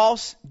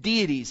false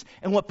deities.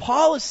 And what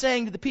Paul is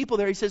saying to the people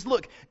there, he says,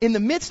 look, in the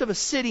midst of a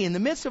city, in the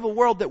midst of a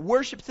world that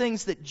worship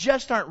things that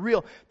just aren't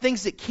real,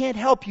 things that can't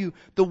help you,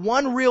 the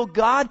one real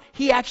God,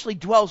 He actually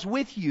dwells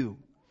with you.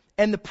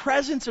 And the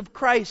presence of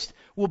Christ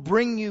will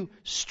bring you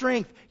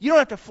strength. You don't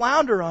have to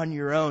flounder on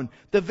your own.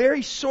 The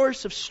very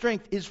source of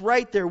strength is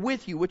right there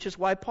with you, which is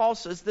why Paul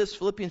says this,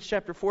 Philippians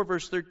chapter 4,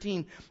 verse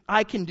 13,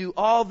 I can do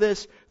all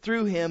this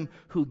through Him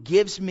who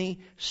gives me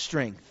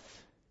strength.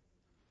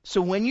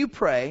 So when you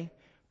pray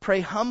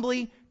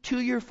humbly to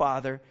your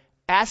Father,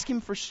 ask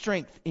Him for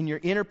strength in your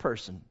inner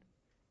person.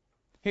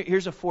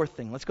 Here's a fourth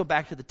thing. Let's go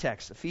back to the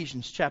text,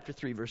 Ephesians chapter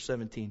 3, verse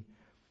 17.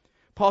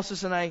 Paul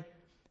says, and I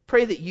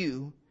pray that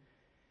you,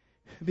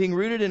 being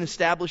rooted and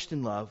established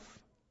in love,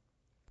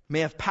 may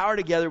have power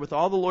together with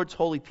all the Lord's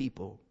holy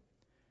people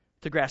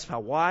to grasp how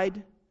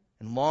wide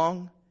and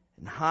long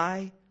and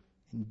high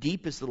and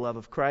deep is the love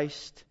of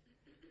Christ,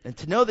 and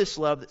to know this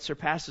love that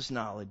surpasses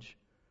knowledge,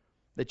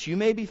 that you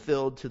may be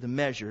filled to the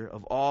measure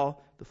of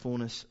all the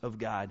fullness of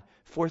God.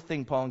 Fourth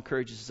thing Paul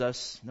encourages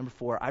us, number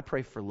 4, I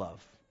pray for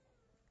love.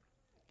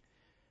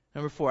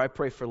 Number 4, I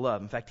pray for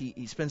love. In fact,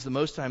 he spends the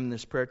most time in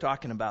this prayer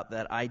talking about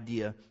that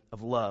idea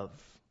of love.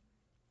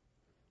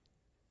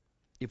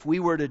 If we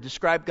were to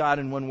describe God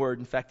in one word,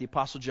 in fact, the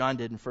Apostle John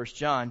did in 1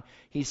 John,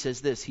 he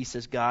says this. He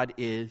says, God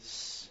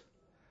is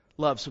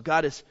love. So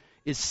God is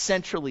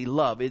centrally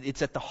love.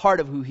 It's at the heart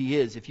of who He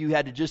is. If you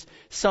had to just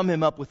sum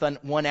Him up with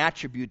one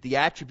attribute, the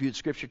attribute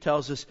Scripture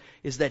tells us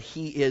is that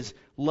He is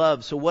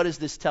love. So what does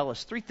this tell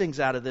us? 3 things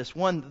out of this.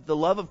 1, the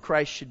love of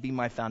Christ should be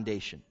my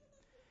foundation.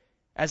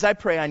 As I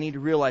pray, I need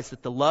to realize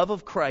that the love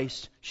of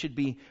Christ should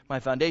be my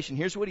foundation.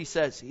 Here's what he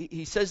says.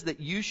 He says that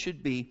you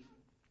should be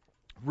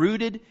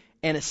rooted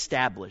and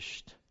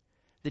established.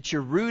 That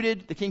you're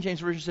rooted, the King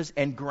James Version says,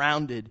 and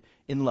grounded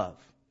in love.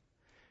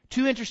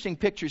 2 interesting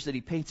pictures that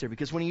he paints there,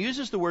 because when he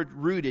uses the word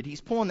rooted,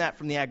 he's pulling that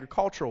from the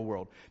agricultural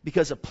world.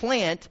 Because a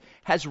plant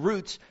has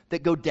roots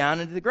that go down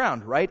into the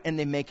ground, right? And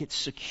they make it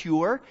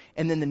secure,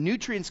 and then the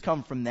nutrients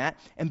come from that.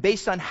 And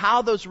based on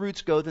how those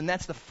roots go, then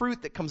that's the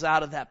fruit that comes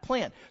out of that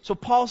plant. So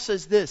Paul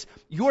says this,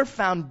 your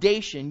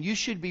foundation, you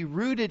should be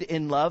rooted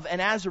in love,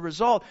 and as a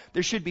result,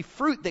 there should be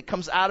fruit that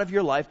comes out of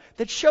your life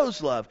that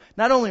shows love.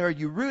 Not only are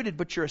you rooted,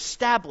 but you're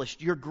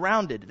established, you're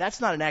grounded. That's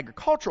not an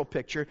agricultural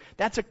picture,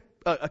 that's a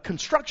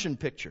construction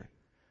picture.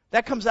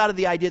 That comes out of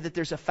the idea that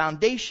there's a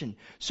foundation.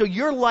 So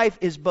your life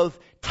is both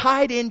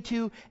tied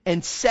into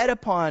and set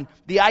upon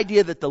the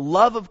idea that the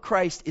love of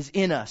Christ is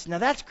in us. Now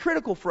that's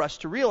critical for us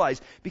to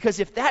realize, because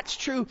if that's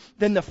true,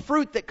 then the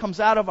fruit that comes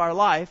out of our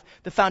life,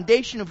 the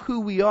foundation of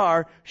who we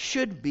are,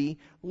 should be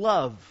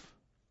love.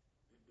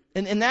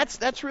 And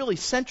that's really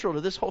central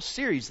to this whole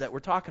series that we're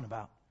talking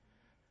about.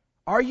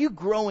 Are you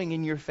growing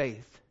in your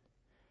faith?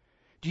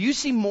 Do you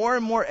see more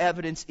and more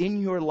evidence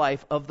in your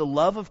life of the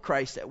love of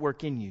Christ at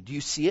work in you? Do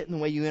you see it in the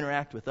way you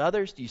interact with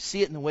others? Do you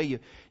see it in the way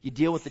you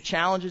deal with the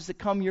challenges that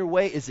come your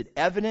way? Is it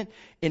evident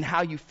in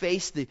how you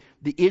face the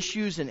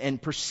issues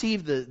and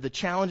perceive the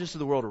challenges of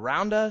the world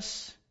around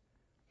us?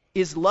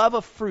 Is love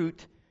a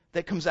fruit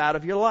that comes out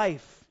of your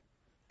life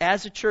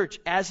as a church,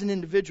 as an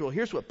individual?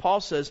 Here's what Paul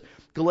says,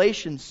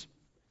 Galatians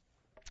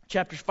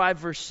chapter 5,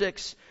 verse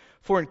 6.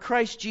 For in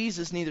Christ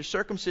Jesus, neither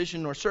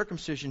circumcision nor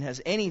circumcision has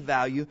any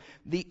value.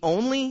 The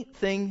only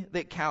thing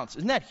that counts.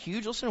 Isn't that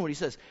huge? Listen to what he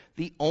says.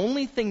 The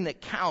only thing that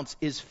counts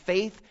is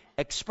faith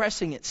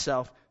expressing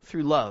itself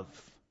through love.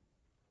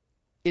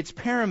 It's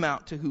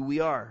paramount to who we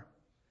are.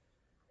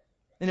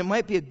 And it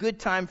might be a good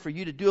time for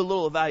you to do a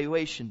little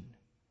evaluation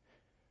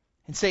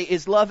and say,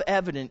 is love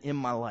evident in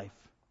my life?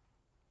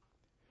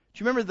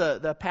 Do you remember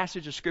the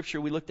passage of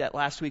Scripture we looked at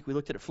last week? We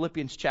looked at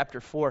Philippians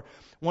chapter 4.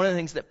 One of the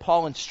things that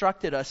Paul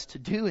instructed us to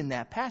do in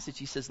that passage,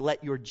 he says,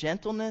 let your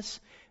gentleness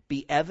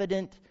be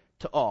evident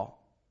to all.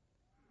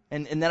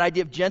 And that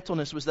idea of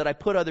gentleness was that I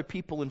put other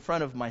people in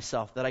front of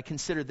myself, that I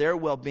consider their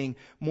well-being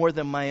more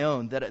than my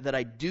own, that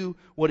I do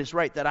what is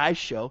right, that I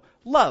show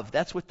love.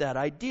 That's what that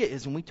idea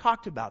is, and we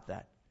talked about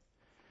that.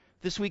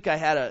 This week I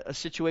had a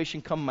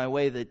situation come my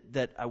way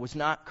that I was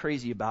not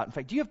crazy about. In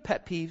fact, do you have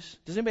pet peeves?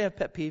 Does anybody have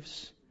pet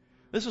peeves?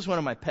 This was one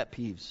of my pet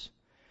peeves.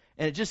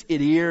 And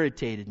it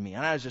irritated me.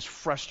 And I was just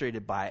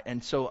frustrated by it.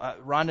 And so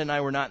Rhonda and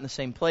I were not in the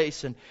same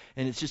place. And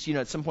it's just,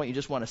 at some point you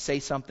just want to say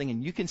something.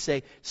 And you can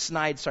say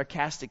snide,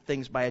 sarcastic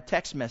things by a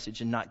text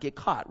message and not get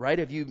caught, right?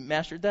 Have you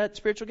mastered that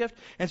spiritual gift?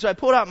 And so I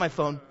pulled out my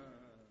phone.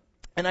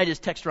 And I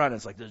just text Rhonda.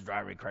 It's like, this is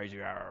driving me crazy.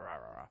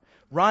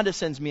 Rhonda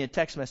sends me a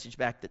text message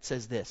back that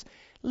says this.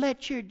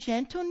 Let your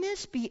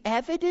gentleness be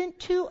evident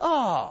to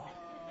all.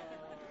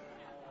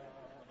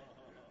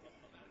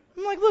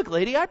 I'm like, look,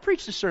 lady, I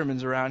preach the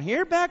sermons around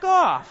here. Back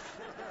off.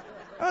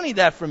 I don't need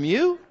that from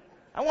you.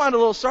 I want a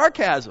little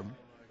sarcasm.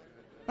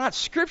 Not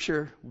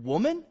Scripture,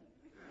 woman.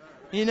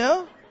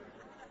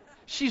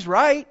 She's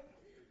right.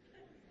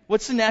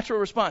 What's the natural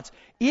response?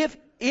 If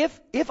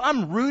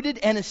I'm rooted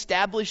and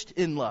established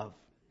in love,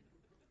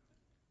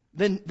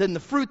 then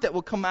the fruit that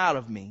will come out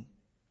of me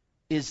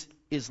is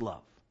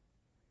love.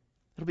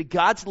 It'll be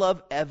God's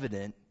love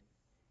evident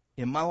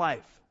in my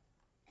life.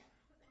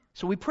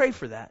 So we pray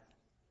for that.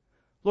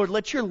 Lord,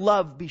 let your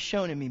love be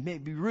shown in me, may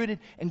it be rooted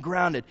and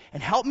grounded,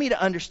 and help me to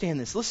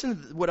understand this.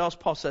 Listen to what else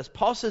Paul says.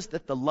 Paul says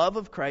that the love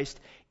of Christ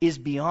is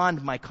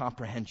beyond my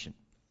comprehension.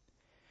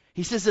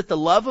 He says that the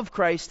love of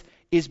Christ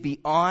is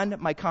beyond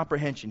my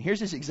comprehension. Here's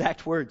his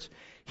exact words.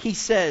 He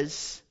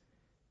says,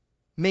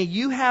 may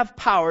you have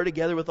power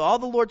together with all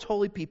the Lord's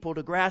holy people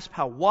to grasp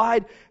how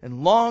wide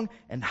and long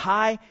and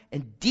high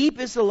and deep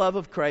is the love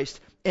of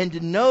Christ, and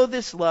to know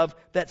this love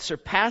that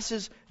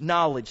surpasses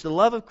knowledge. The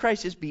love of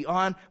Christ is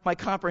beyond my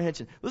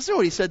comprehension. Listen to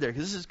what he said there,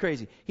 because this is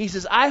crazy. He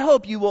says, I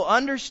hope you will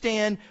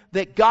understand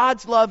that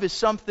God's love is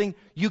something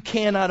you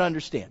cannot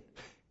understand.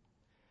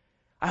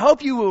 I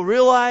hope you will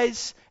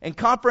realize and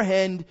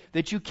comprehend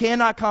that you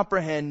cannot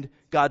comprehend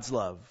God's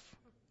love.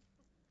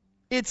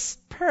 It's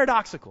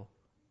paradoxical.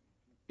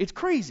 It's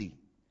crazy.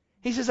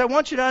 He says, I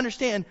want you to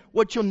understand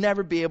what you'll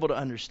never be able to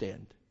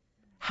understand.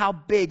 How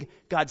big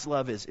God's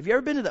love is. Have you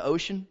ever been to the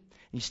ocean?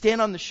 You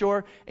stand on the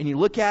shore and you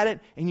look at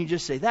it and you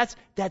just say,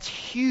 that's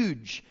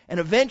huge. And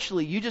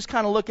eventually you just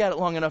kind of look at it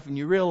long enough and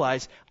you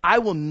realize, I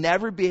will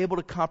never be able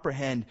to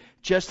comprehend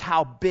just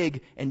how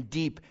big and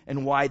deep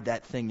and wide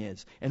that thing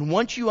is. And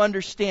once you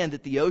understand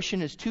that the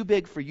ocean is too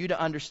big for you to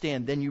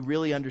understand, then you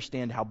really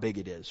understand how big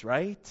it is,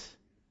 right?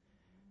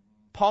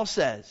 Paul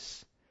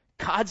says,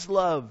 God's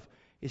love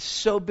is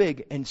so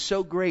big and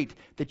so great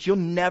that you'll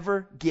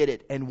never get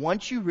it. And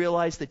once you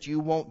realize that you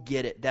won't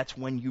get it, that's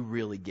when you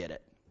really get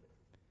it.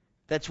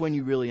 That's when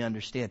you really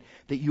understand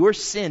that your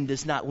sin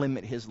does not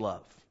limit His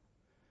love.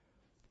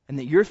 And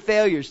that your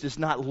failures does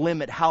not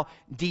limit how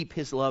deep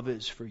His love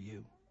is for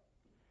you.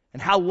 And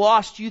how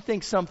lost you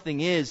think something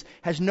is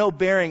has no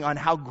bearing on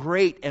how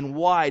great and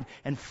wide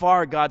and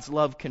far God's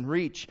love can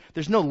reach.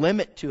 There's no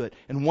limit to it.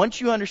 And once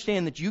you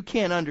understand that you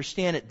can't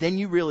understand it, then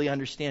you really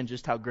understand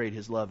just how great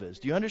His love is.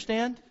 Do you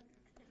understand?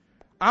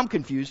 I'm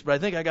confused, but I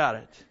think I got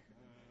it.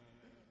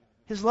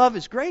 His love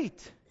is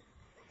great.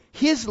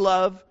 His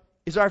love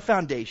is our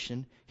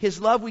foundation.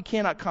 His love we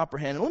cannot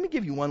comprehend. And let me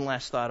give you one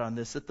last thought on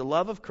this, that the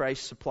love of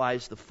Christ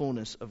supplies the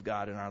fullness of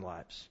God in our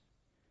lives.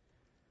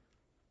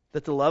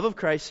 That the love of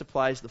Christ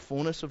supplies the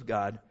fullness of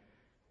God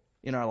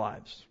in our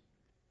lives.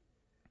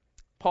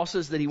 Paul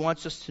says that he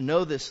wants us to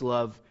know this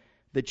love,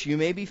 that you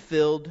may be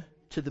filled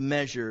to the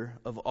measure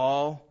of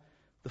all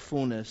the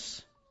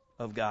fullness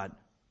of God.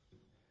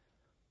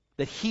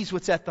 that He's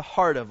what's at the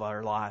heart of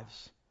our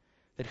lives,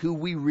 that who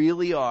we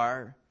really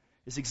are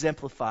is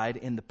exemplified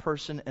in the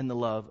person and the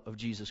love of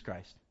Jesus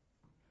Christ.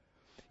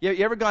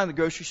 You ever gone to the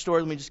grocery store?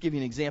 Let me just give you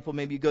an example.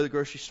 Maybe you go to the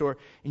grocery store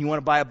and you want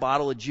to buy a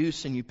bottle of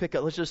juice and you pick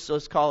up,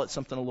 let's call it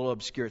something a little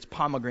obscure. It's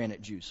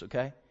pomegranate juice,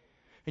 okay?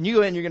 And you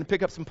go in, you're going to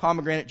pick up some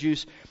pomegranate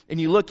juice,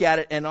 and you look at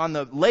it, and on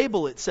the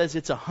label it says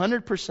it's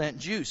 100%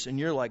 juice. And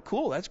you're like,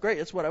 cool, that's great,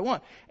 that's what I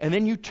want. And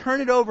then you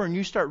turn it over and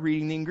you start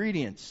reading the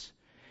ingredients.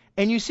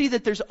 And you see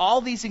that there's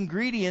all these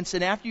ingredients,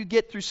 and after you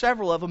get through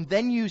several of them,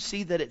 then you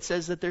see that it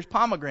says that there's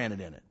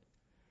pomegranate in it.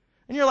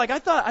 And you're like,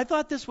 I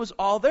thought this was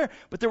all there.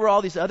 But there were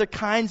all these other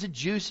kinds of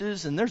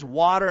juices, and there's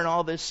water and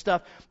all this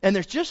stuff. And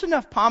there's just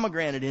enough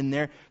pomegranate in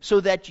there so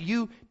that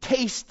you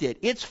taste it.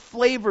 It's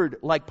flavored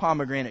like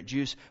pomegranate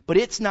juice, but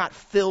it's not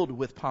filled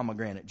with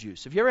pomegranate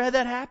juice. Have you ever had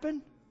that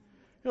happen?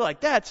 You're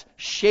like, that's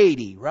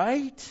shady,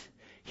 right?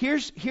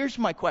 Here's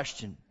my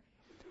question.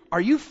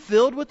 Are you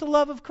filled with the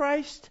love of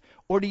Christ,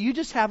 or do you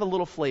just have a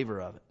little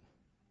flavor of it?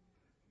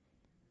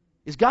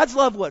 Is God's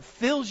love what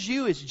fills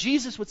you? Is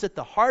Jesus what's at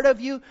the heart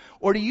of you?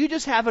 Or do you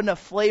just have enough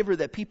flavor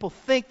that people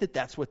think that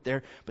that's what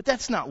there, but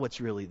that's not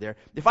what's really there?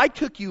 If I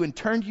took you and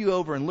turned you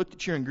over and looked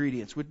at your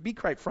ingredients, it would be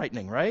quite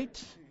frightening,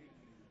 right?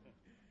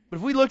 But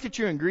if we looked at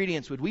your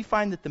ingredients, would we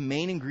find that the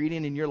main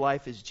ingredient in your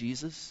life is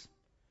Jesus?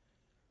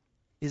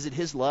 Is it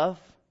His love?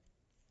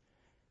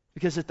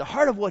 Because at the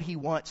heart of what He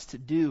wants to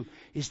do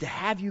is to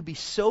have you be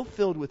so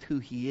filled with who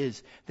He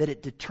is that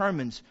it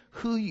determines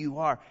who you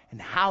are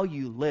and how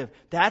you live.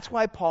 That's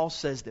why Paul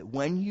says that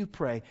when you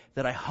pray,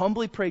 that I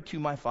humbly pray to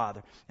my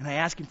Father, and I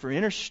ask Him for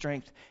inner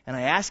strength, and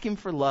I ask Him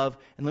for love.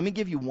 And let me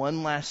give you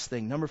one last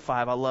thing. Number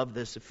 5, I love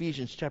this.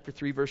 Ephesians chapter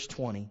 3, verse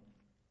 20.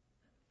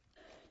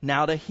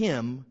 Now to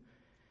Him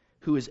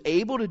who is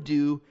able to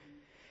do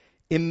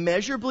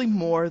immeasurably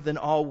more than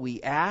all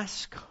we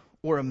ask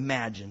or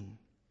imagine,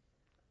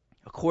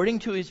 according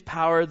to His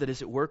power that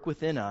is at work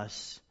within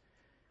us,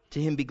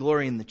 to Him be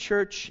glory in the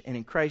church and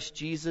in Christ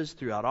Jesus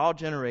throughout all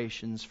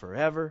generations,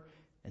 forever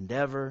and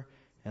ever.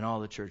 And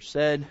all the church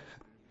said,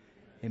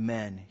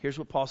 Amen. Here's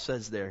what Paul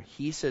says there.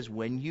 He says,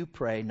 when you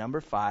pray, number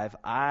 5,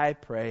 I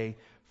pray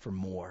for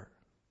more.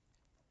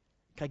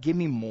 God, give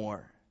me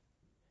more.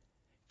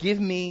 Give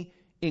me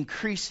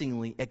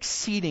increasingly,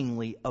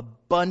 exceedingly,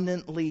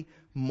 abundantly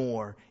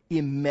more,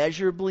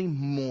 immeasurably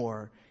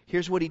more.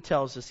 Here's what he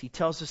tells us. He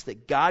tells us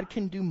that God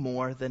can do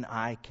more than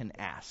I can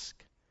ask.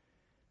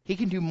 He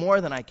can do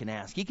more than I can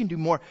ask. He can do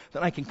more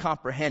than I can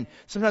comprehend.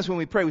 Sometimes when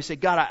we pray, we say,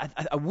 God,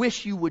 I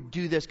wish you would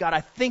do this. God,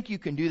 I think you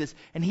can do this.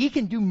 And He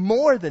can do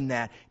more than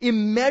that,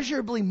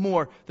 immeasurably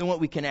more than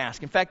what we can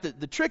ask. In fact,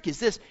 the trick is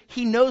this.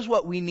 He knows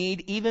what we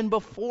need even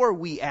before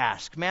we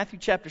ask. Matthew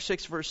chapter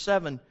 6, verse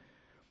 7.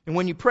 And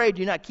when you pray,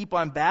 do not keep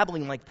on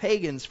babbling like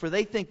pagans, for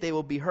they think they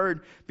will be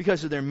heard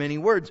because of their many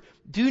words.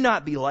 Do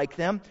not be like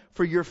them,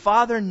 for your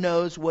Father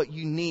knows what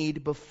you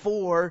need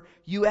before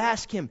you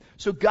ask Him.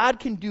 So God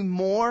can do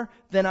more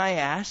than I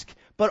ask,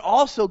 but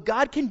also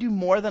God can do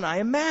more than I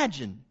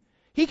imagine.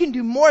 He can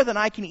do more than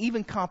I can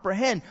even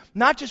comprehend.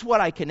 Not just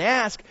what I can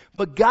ask,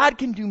 but God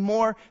can do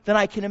more than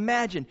I can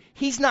imagine.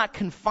 He's not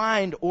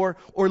confined or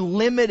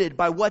limited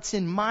by what's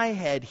in my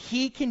head.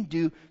 He can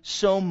do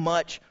so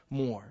much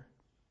more.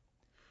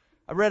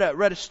 I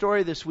read a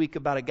story this week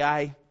about a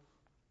guy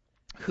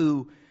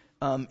who,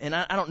 and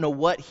I don't know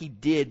what he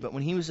did, but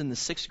when he was in the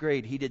 6th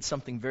grade, he did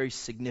something very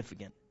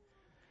significant.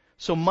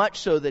 So much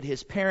so that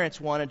his parents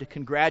wanted to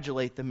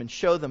congratulate them and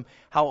show him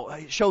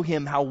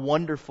how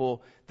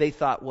wonderful they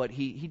thought what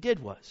he did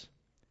was.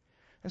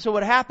 And so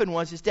what happened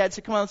was his dad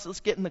said, "Come on,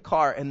 let's get in the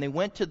car." And they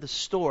went to the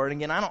store. And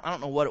again, I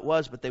don't know what it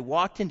was, but they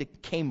walked into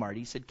Kmart.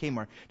 He said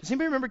Kmart. Does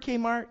anybody remember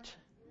Kmart?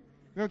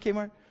 Remember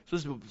Kmart? So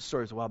this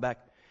story was a while back.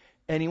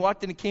 And he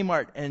walked into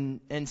Kmart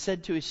and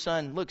said to his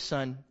son, "Look,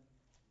 son,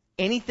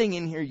 anything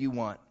in here you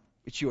want,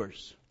 it's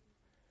yours.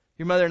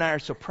 Your mother and I are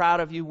so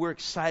proud of you. We're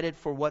excited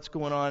for what's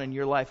going on in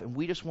your life, and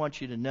we just want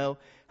you to know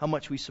how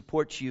much we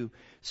support you.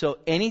 So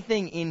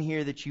anything in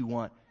here that you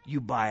want, you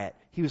buy it."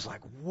 He was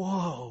like,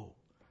 "Whoa,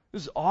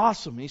 this is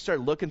awesome." And he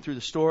started looking through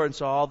the store and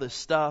saw all this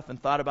stuff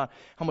and thought about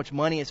how much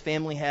money his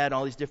family had,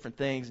 all these different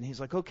things. And he's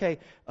like, "Okay."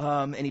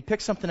 And he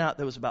picked something out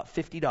that was about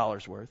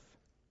 $50 worth.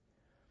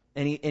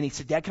 And he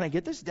said, "Dad, can I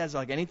get this?" Dad's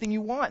like, "Anything you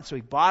want." So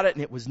he bought it,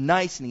 and it was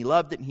nice, and he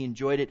loved it, and he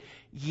enjoyed it.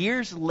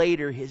 Years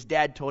later, his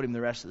dad told him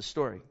the rest of the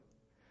story.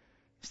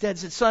 His dad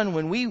said, "Son,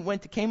 when we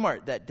went to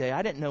Kmart that day,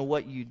 I didn't know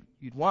what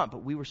you'd want,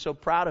 but we were so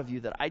proud of you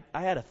that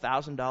I had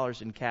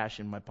 $1,000 in cash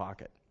in my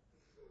pocket."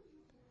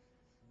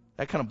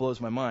 That kind of blows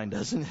my mind,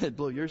 doesn't it?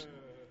 Blow yours?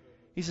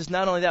 He says,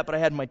 "Not only that, but I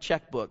had my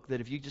checkbook that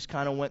if you just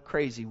kind of went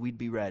crazy, we'd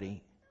be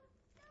ready.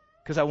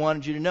 Because I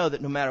wanted you to know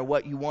that no matter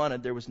what you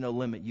wanted, there was no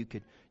limit. You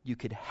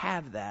could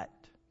have that."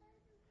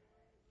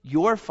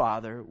 Your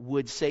Father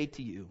would say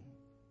to you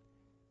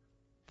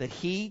that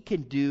He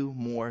can do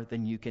more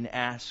than you can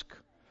ask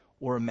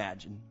or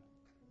imagine.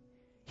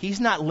 He's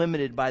not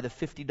limited by the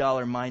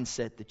 $50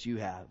 mindset that you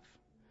have.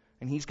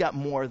 And He's got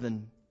more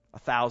than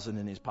 1,000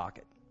 in His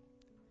pocket.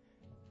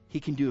 He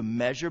can do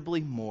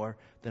immeasurably more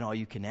than all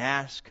you can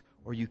ask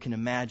or you can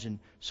imagine.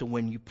 So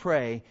when you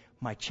pray,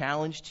 my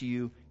challenge to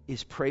you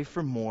is pray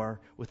for more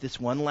with this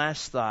one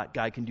last thought: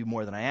 God can do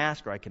more than I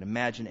ask or I can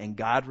imagine, and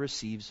God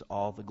receives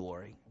all the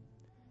glory.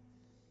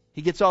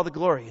 He gets all the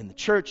glory in the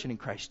church and in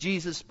Christ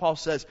Jesus. Paul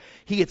says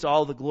He gets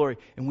all the glory,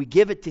 and we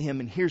give it to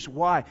Him, and here's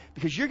why.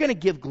 Because you're going to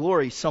give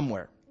glory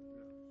somewhere.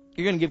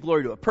 You're going to give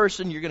glory to a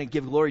person. You're going to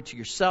give glory to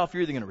yourself.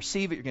 You're either going to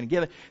receive it, you're going to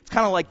give it. It's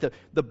kind of like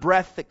the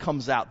breath that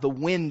comes out, the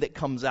wind that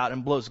comes out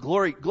and blows.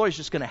 Glory is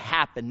just going to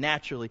happen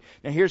naturally.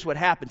 Now here's what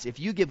happens. If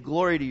you give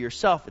glory to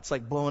yourself, it's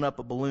like blowing up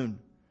a balloon.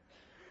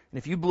 And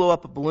if you blow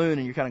up a balloon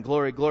and you're kind of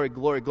glory, glory,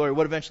 glory, glory,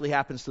 what eventually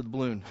happens to the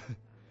balloon?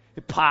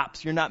 It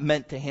pops. You're not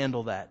meant to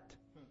handle that.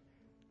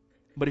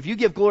 But if you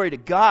give glory to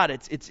God,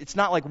 it's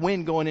not like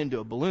wind going into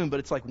a balloon,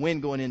 but it's like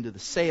wind going into the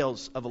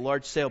sails of a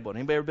large sailboat.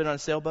 Anybody ever been on a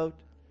sailboat?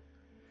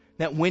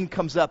 That wind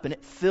comes up and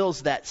it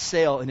fills that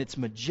sail, and it's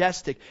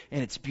majestic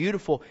and it's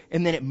beautiful,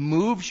 and then it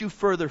moves you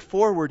further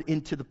forward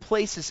into the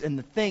places and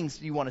the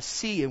things you want to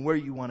see and where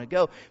you want to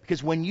go.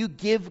 Because when you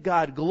give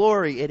God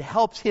glory, it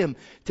helps Him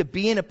to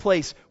be in a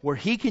place where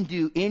He can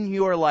do in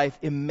your life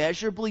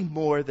immeasurably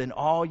more than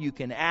all you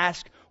can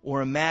ask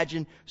or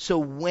imagine. So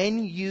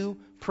when you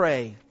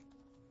pray,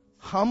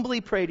 humbly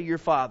pray to your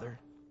Father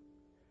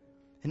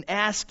and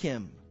ask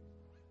Him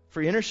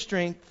for inner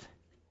strength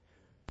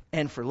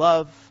and for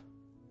love.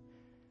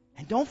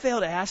 And don't fail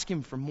to ask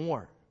Him for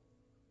more.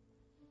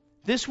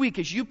 This week,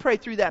 as you pray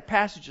through that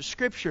passage of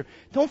Scripture,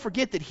 don't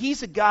forget that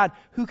He's a God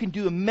who can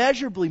do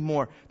immeasurably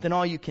more than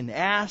all you can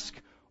ask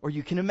or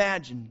you can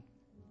imagine.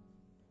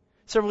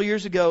 Several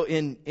years ago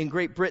in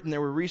Great Britain, there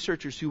were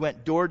researchers who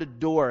went door to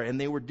door, and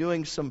they were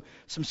doing some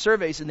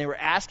surveys, and they were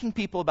asking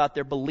people about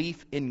their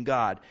belief in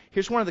God.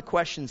 Here's one of the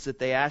questions that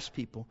they asked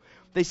people.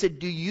 They said,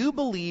 do you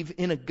believe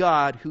in a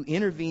God who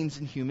intervenes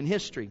in human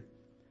history?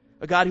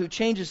 A God who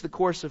changes the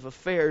course of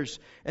affairs,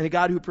 and a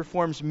God who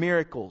performs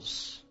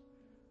miracles.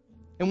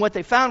 And what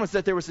they found was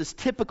that there was this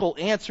typical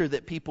answer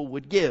that people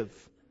would give.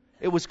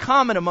 It was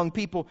common among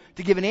people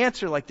to give an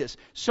answer like this.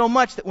 So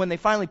much that when they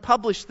finally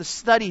published the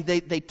study,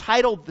 they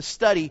titled the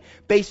study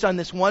based on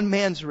this one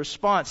man's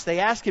response. They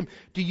asked him,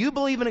 do you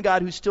believe in a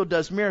God who still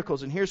does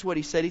miracles? And here's what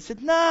he said. He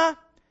said, nah,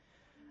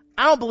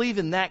 I don't believe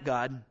in that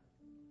God.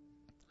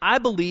 I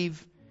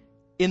believe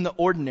in the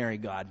ordinary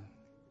God.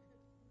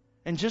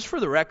 And just for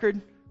the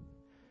record,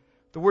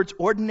 the words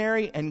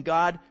ordinary and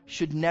God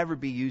should never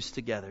be used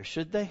together,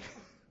 should they?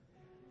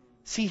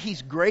 See,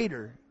 He's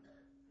greater.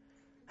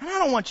 And I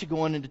don't want you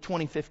going into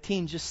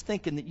 2015 just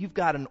thinking that you've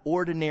got an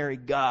ordinary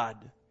God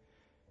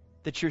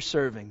that you're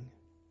serving.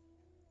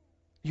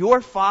 Your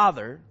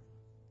Father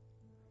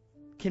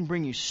can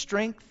bring you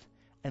strength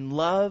and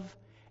love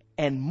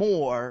and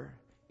more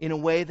in a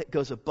way that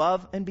goes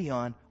above and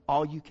beyond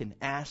all you can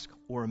ask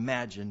or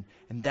imagine.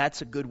 And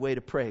that's a good way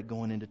to pray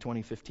going into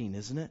 2015,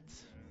 isn't it?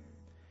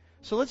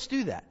 So let's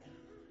do that.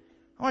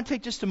 I want to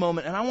take just a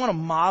moment and I want to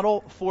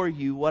model for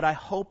you what I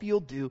hope you'll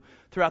do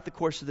throughout the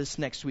course of this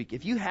next week.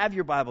 If you have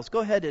your Bibles, go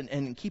ahead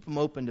and keep them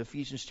open to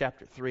Ephesians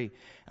chapter 3.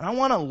 And I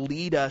want to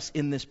lead us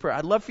in this prayer.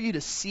 I'd love for you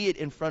to see it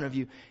in front of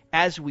you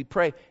as we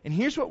pray. And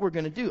here's what we're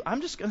going to do.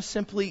 I'm just going to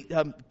simply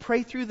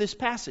pray through this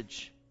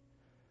passage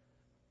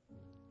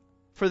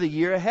for the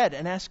year ahead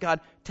and ask God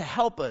to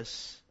help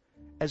us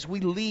as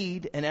we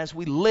lead and as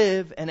we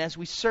live and as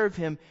we serve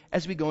Him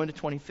as we go into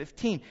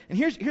 2015. And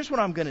here's what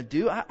I'm going to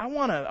do. I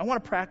want to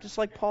practice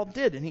like Paul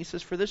did. And he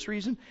says, for this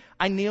reason,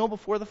 I kneel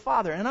before the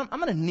Father. And I'm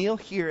going to kneel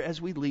here as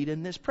we lead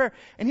in this prayer.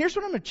 And here's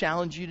what I'm going to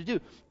challenge you to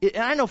do.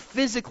 And I know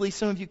physically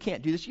some of you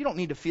can't do this. You don't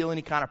need to feel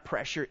any kind of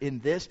pressure in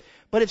this.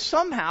 But if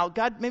somehow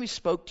God maybe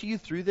spoke to you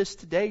through this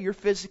today, you're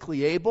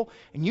physically able,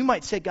 and you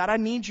might say, God, I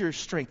need your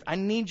strength. I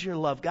need your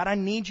love. God, I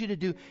need you to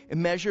do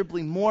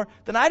immeasurably more.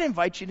 Then I'd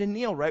invite you to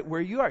kneel right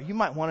where you are. You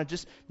might want to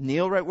just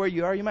kneel right where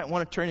you are. You might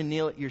want to turn and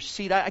kneel at your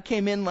seat. I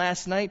came in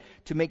last night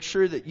to make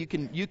sure that you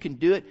can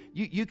do it.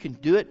 You can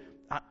do it.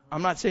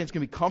 I'm not saying it's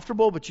going to be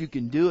comfortable, but you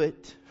can do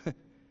it.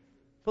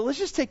 But let's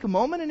just take a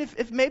moment, and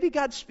if maybe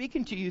God's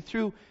speaking to you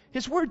through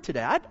His Word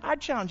today,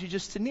 I'd challenge you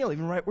just to kneel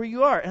even right where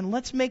you are, and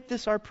let's make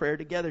this our prayer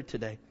together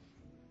today.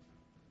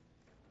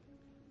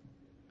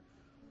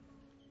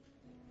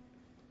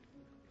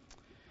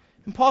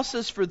 And Paul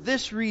says, for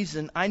this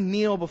reason, I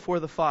kneel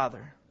before the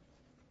Father.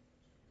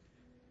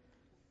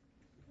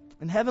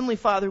 And Heavenly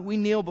Father, we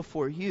kneel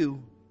before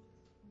You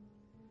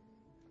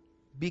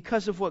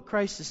because of what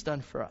Christ has done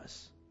for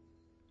us.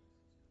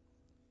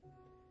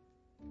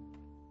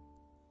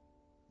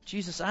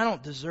 Jesus, I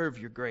don't deserve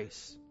Your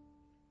grace.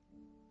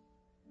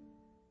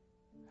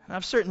 And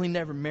I've certainly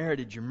never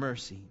merited Your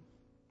mercy.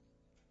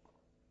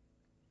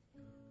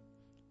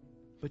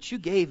 But You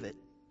gave it.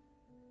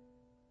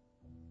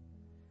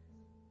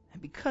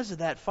 And because of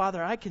that,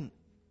 Father, I can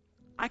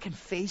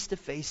face to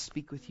face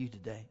speak with You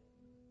today.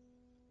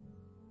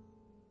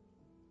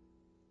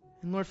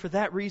 And Lord, for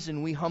that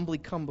reason, we humbly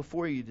come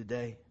before You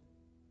today.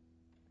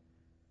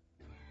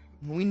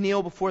 When we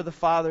kneel before the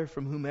Father,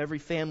 from whom every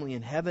family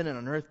in heaven and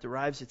on earth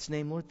derives its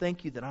name, Lord,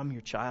 thank You that I'm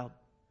Your child.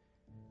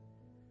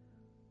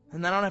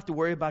 And I don't have to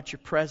worry about Your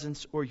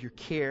presence or Your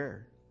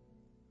care.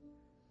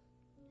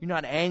 You're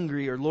not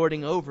angry or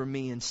lording over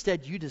me.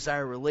 Instead, you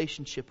desire a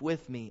relationship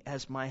with me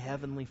as my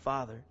heavenly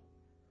Father.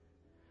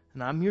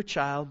 And I'm your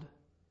child,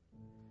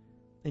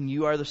 and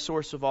you are the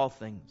source of all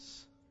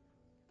things.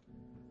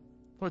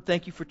 Lord,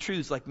 thank you for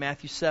truths like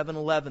Matthew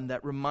 7:11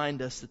 that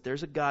remind us that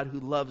there's a God who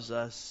loves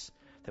us,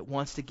 that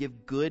wants to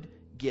give good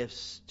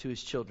gifts to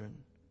His children.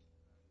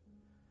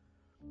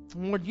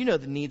 And Lord, you know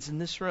the needs in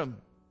this room.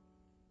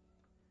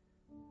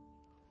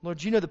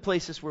 Lord, you know the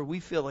places where we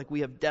feel like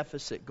we have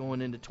deficit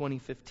going into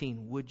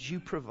 2015. Would you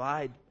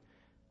provide?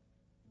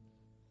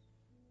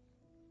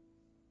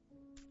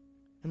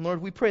 And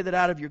Lord, we pray that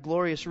out of your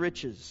glorious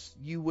riches,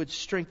 you would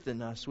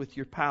strengthen us with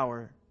your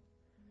power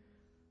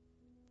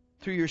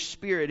through your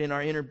Spirit in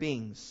our inner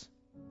beings,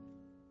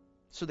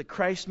 so that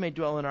Christ may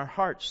dwell in our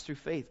hearts through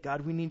faith.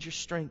 God, we need your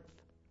strength.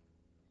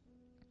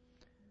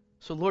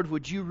 So Lord,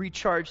 would you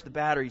recharge the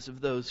batteries of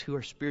those who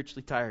are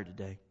spiritually tired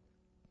today?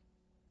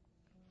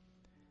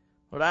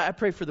 Lord, I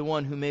pray for the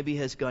one who maybe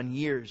has gone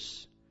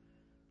years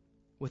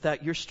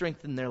without your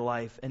strength in their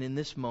life, and in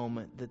this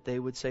moment that they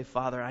would say,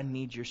 Father, I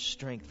need your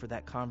strength for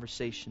that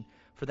conversation,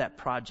 for that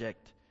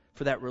project,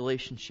 for that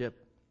relationship,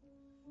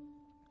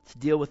 to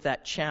deal with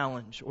that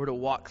challenge or to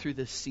walk through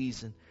this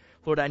season.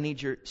 Lord, I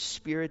need your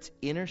Spirit's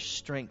inner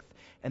strength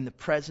and the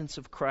presence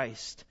of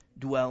Christ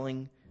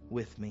dwelling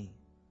with me.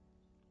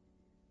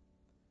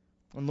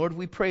 And Lord,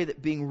 we pray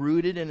that being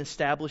rooted and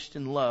established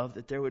in love,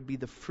 that there would be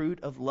the fruit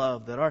of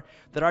love,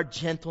 that our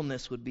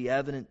gentleness would be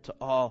evident to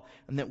all,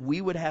 and that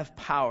we would have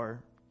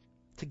power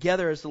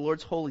together as the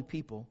Lord's holy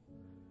people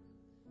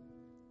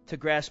to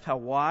grasp how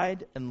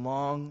wide and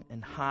long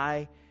and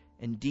high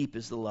and deep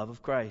is the love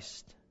of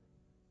Christ.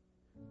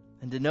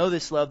 And to know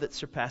this love that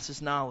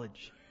surpasses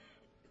knowledge.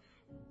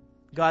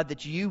 God,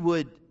 that you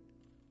would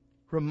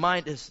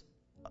remind us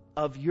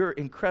of your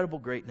incredible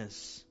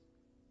greatness.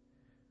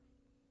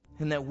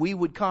 And that we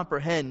would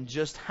comprehend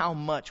just how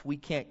much we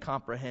can't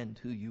comprehend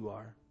who you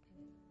are.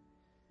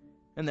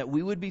 And that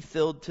we would be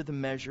filled to the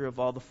measure of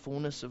all the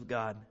fullness of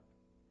God.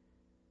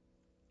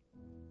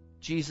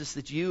 Jesus,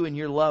 that you and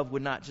your love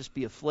would not just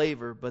be a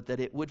flavor, but that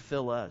it would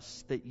fill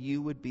us. That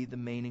you would be the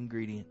main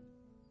ingredient.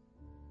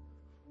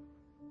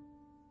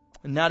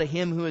 And now to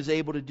Him who is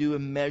able to do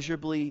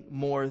immeasurably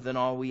more than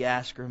all we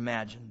ask or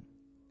imagine,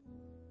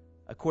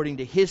 according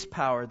to His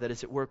power that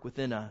is at work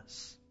within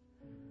us.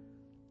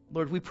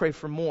 Lord, we pray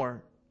for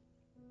more.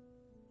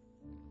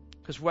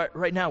 Because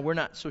right now we're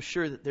not so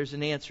sure that there's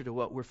an answer to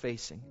what we're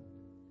facing.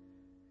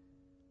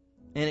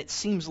 And it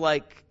seems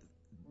like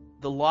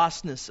the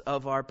lostness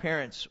of our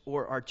parents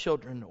or our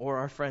children or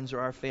our friends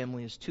or our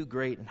family is too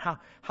great. And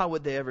how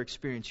would they ever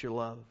experience your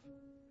love?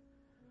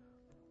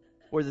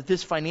 Or that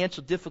this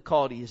financial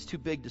difficulty is too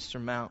big to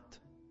surmount.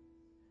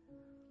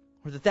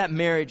 Or that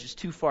marriage is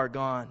too far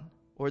gone.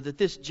 Or that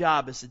this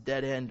job is a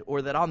dead end.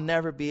 Or that I'll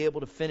never be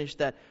able to finish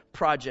that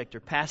project or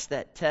pass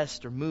that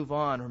test or move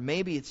on. Or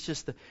maybe it's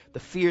just the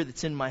fear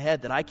that's in my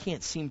head that I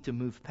can't seem to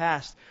move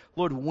past.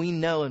 Lord, we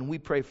know and we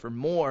pray for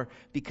more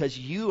because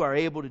you are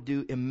able to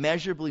do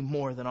immeasurably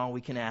more than all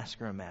we can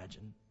ask or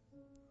imagine.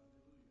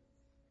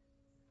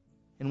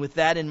 And with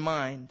that in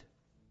mind,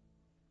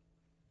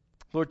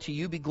 Lord, to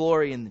you be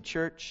glory in the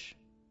church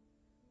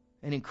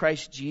and in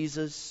Christ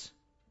Jesus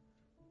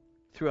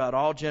throughout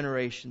all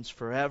generations,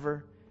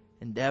 forever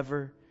and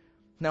ever.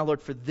 Now,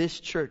 Lord, for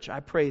this church, I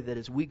pray that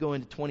as we go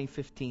into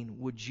 2015,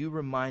 would you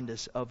remind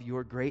us of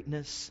your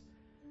greatness,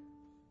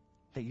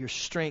 that your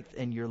strength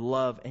and your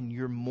love and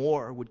your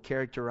more would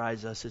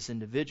characterize us as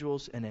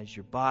individuals and as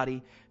your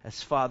body.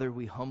 As Father,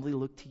 we humbly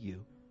look to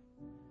you.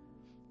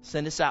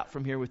 Send us out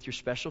from here with your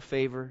special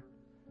favor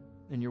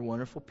and your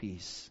wonderful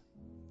peace.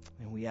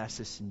 And we ask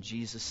this in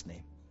Jesus'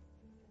 name.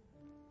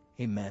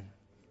 Amen.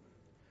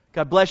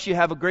 God bless you.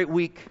 Have a great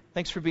week.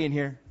 Thanks for being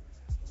here.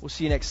 We'll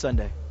see you next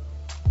Sunday.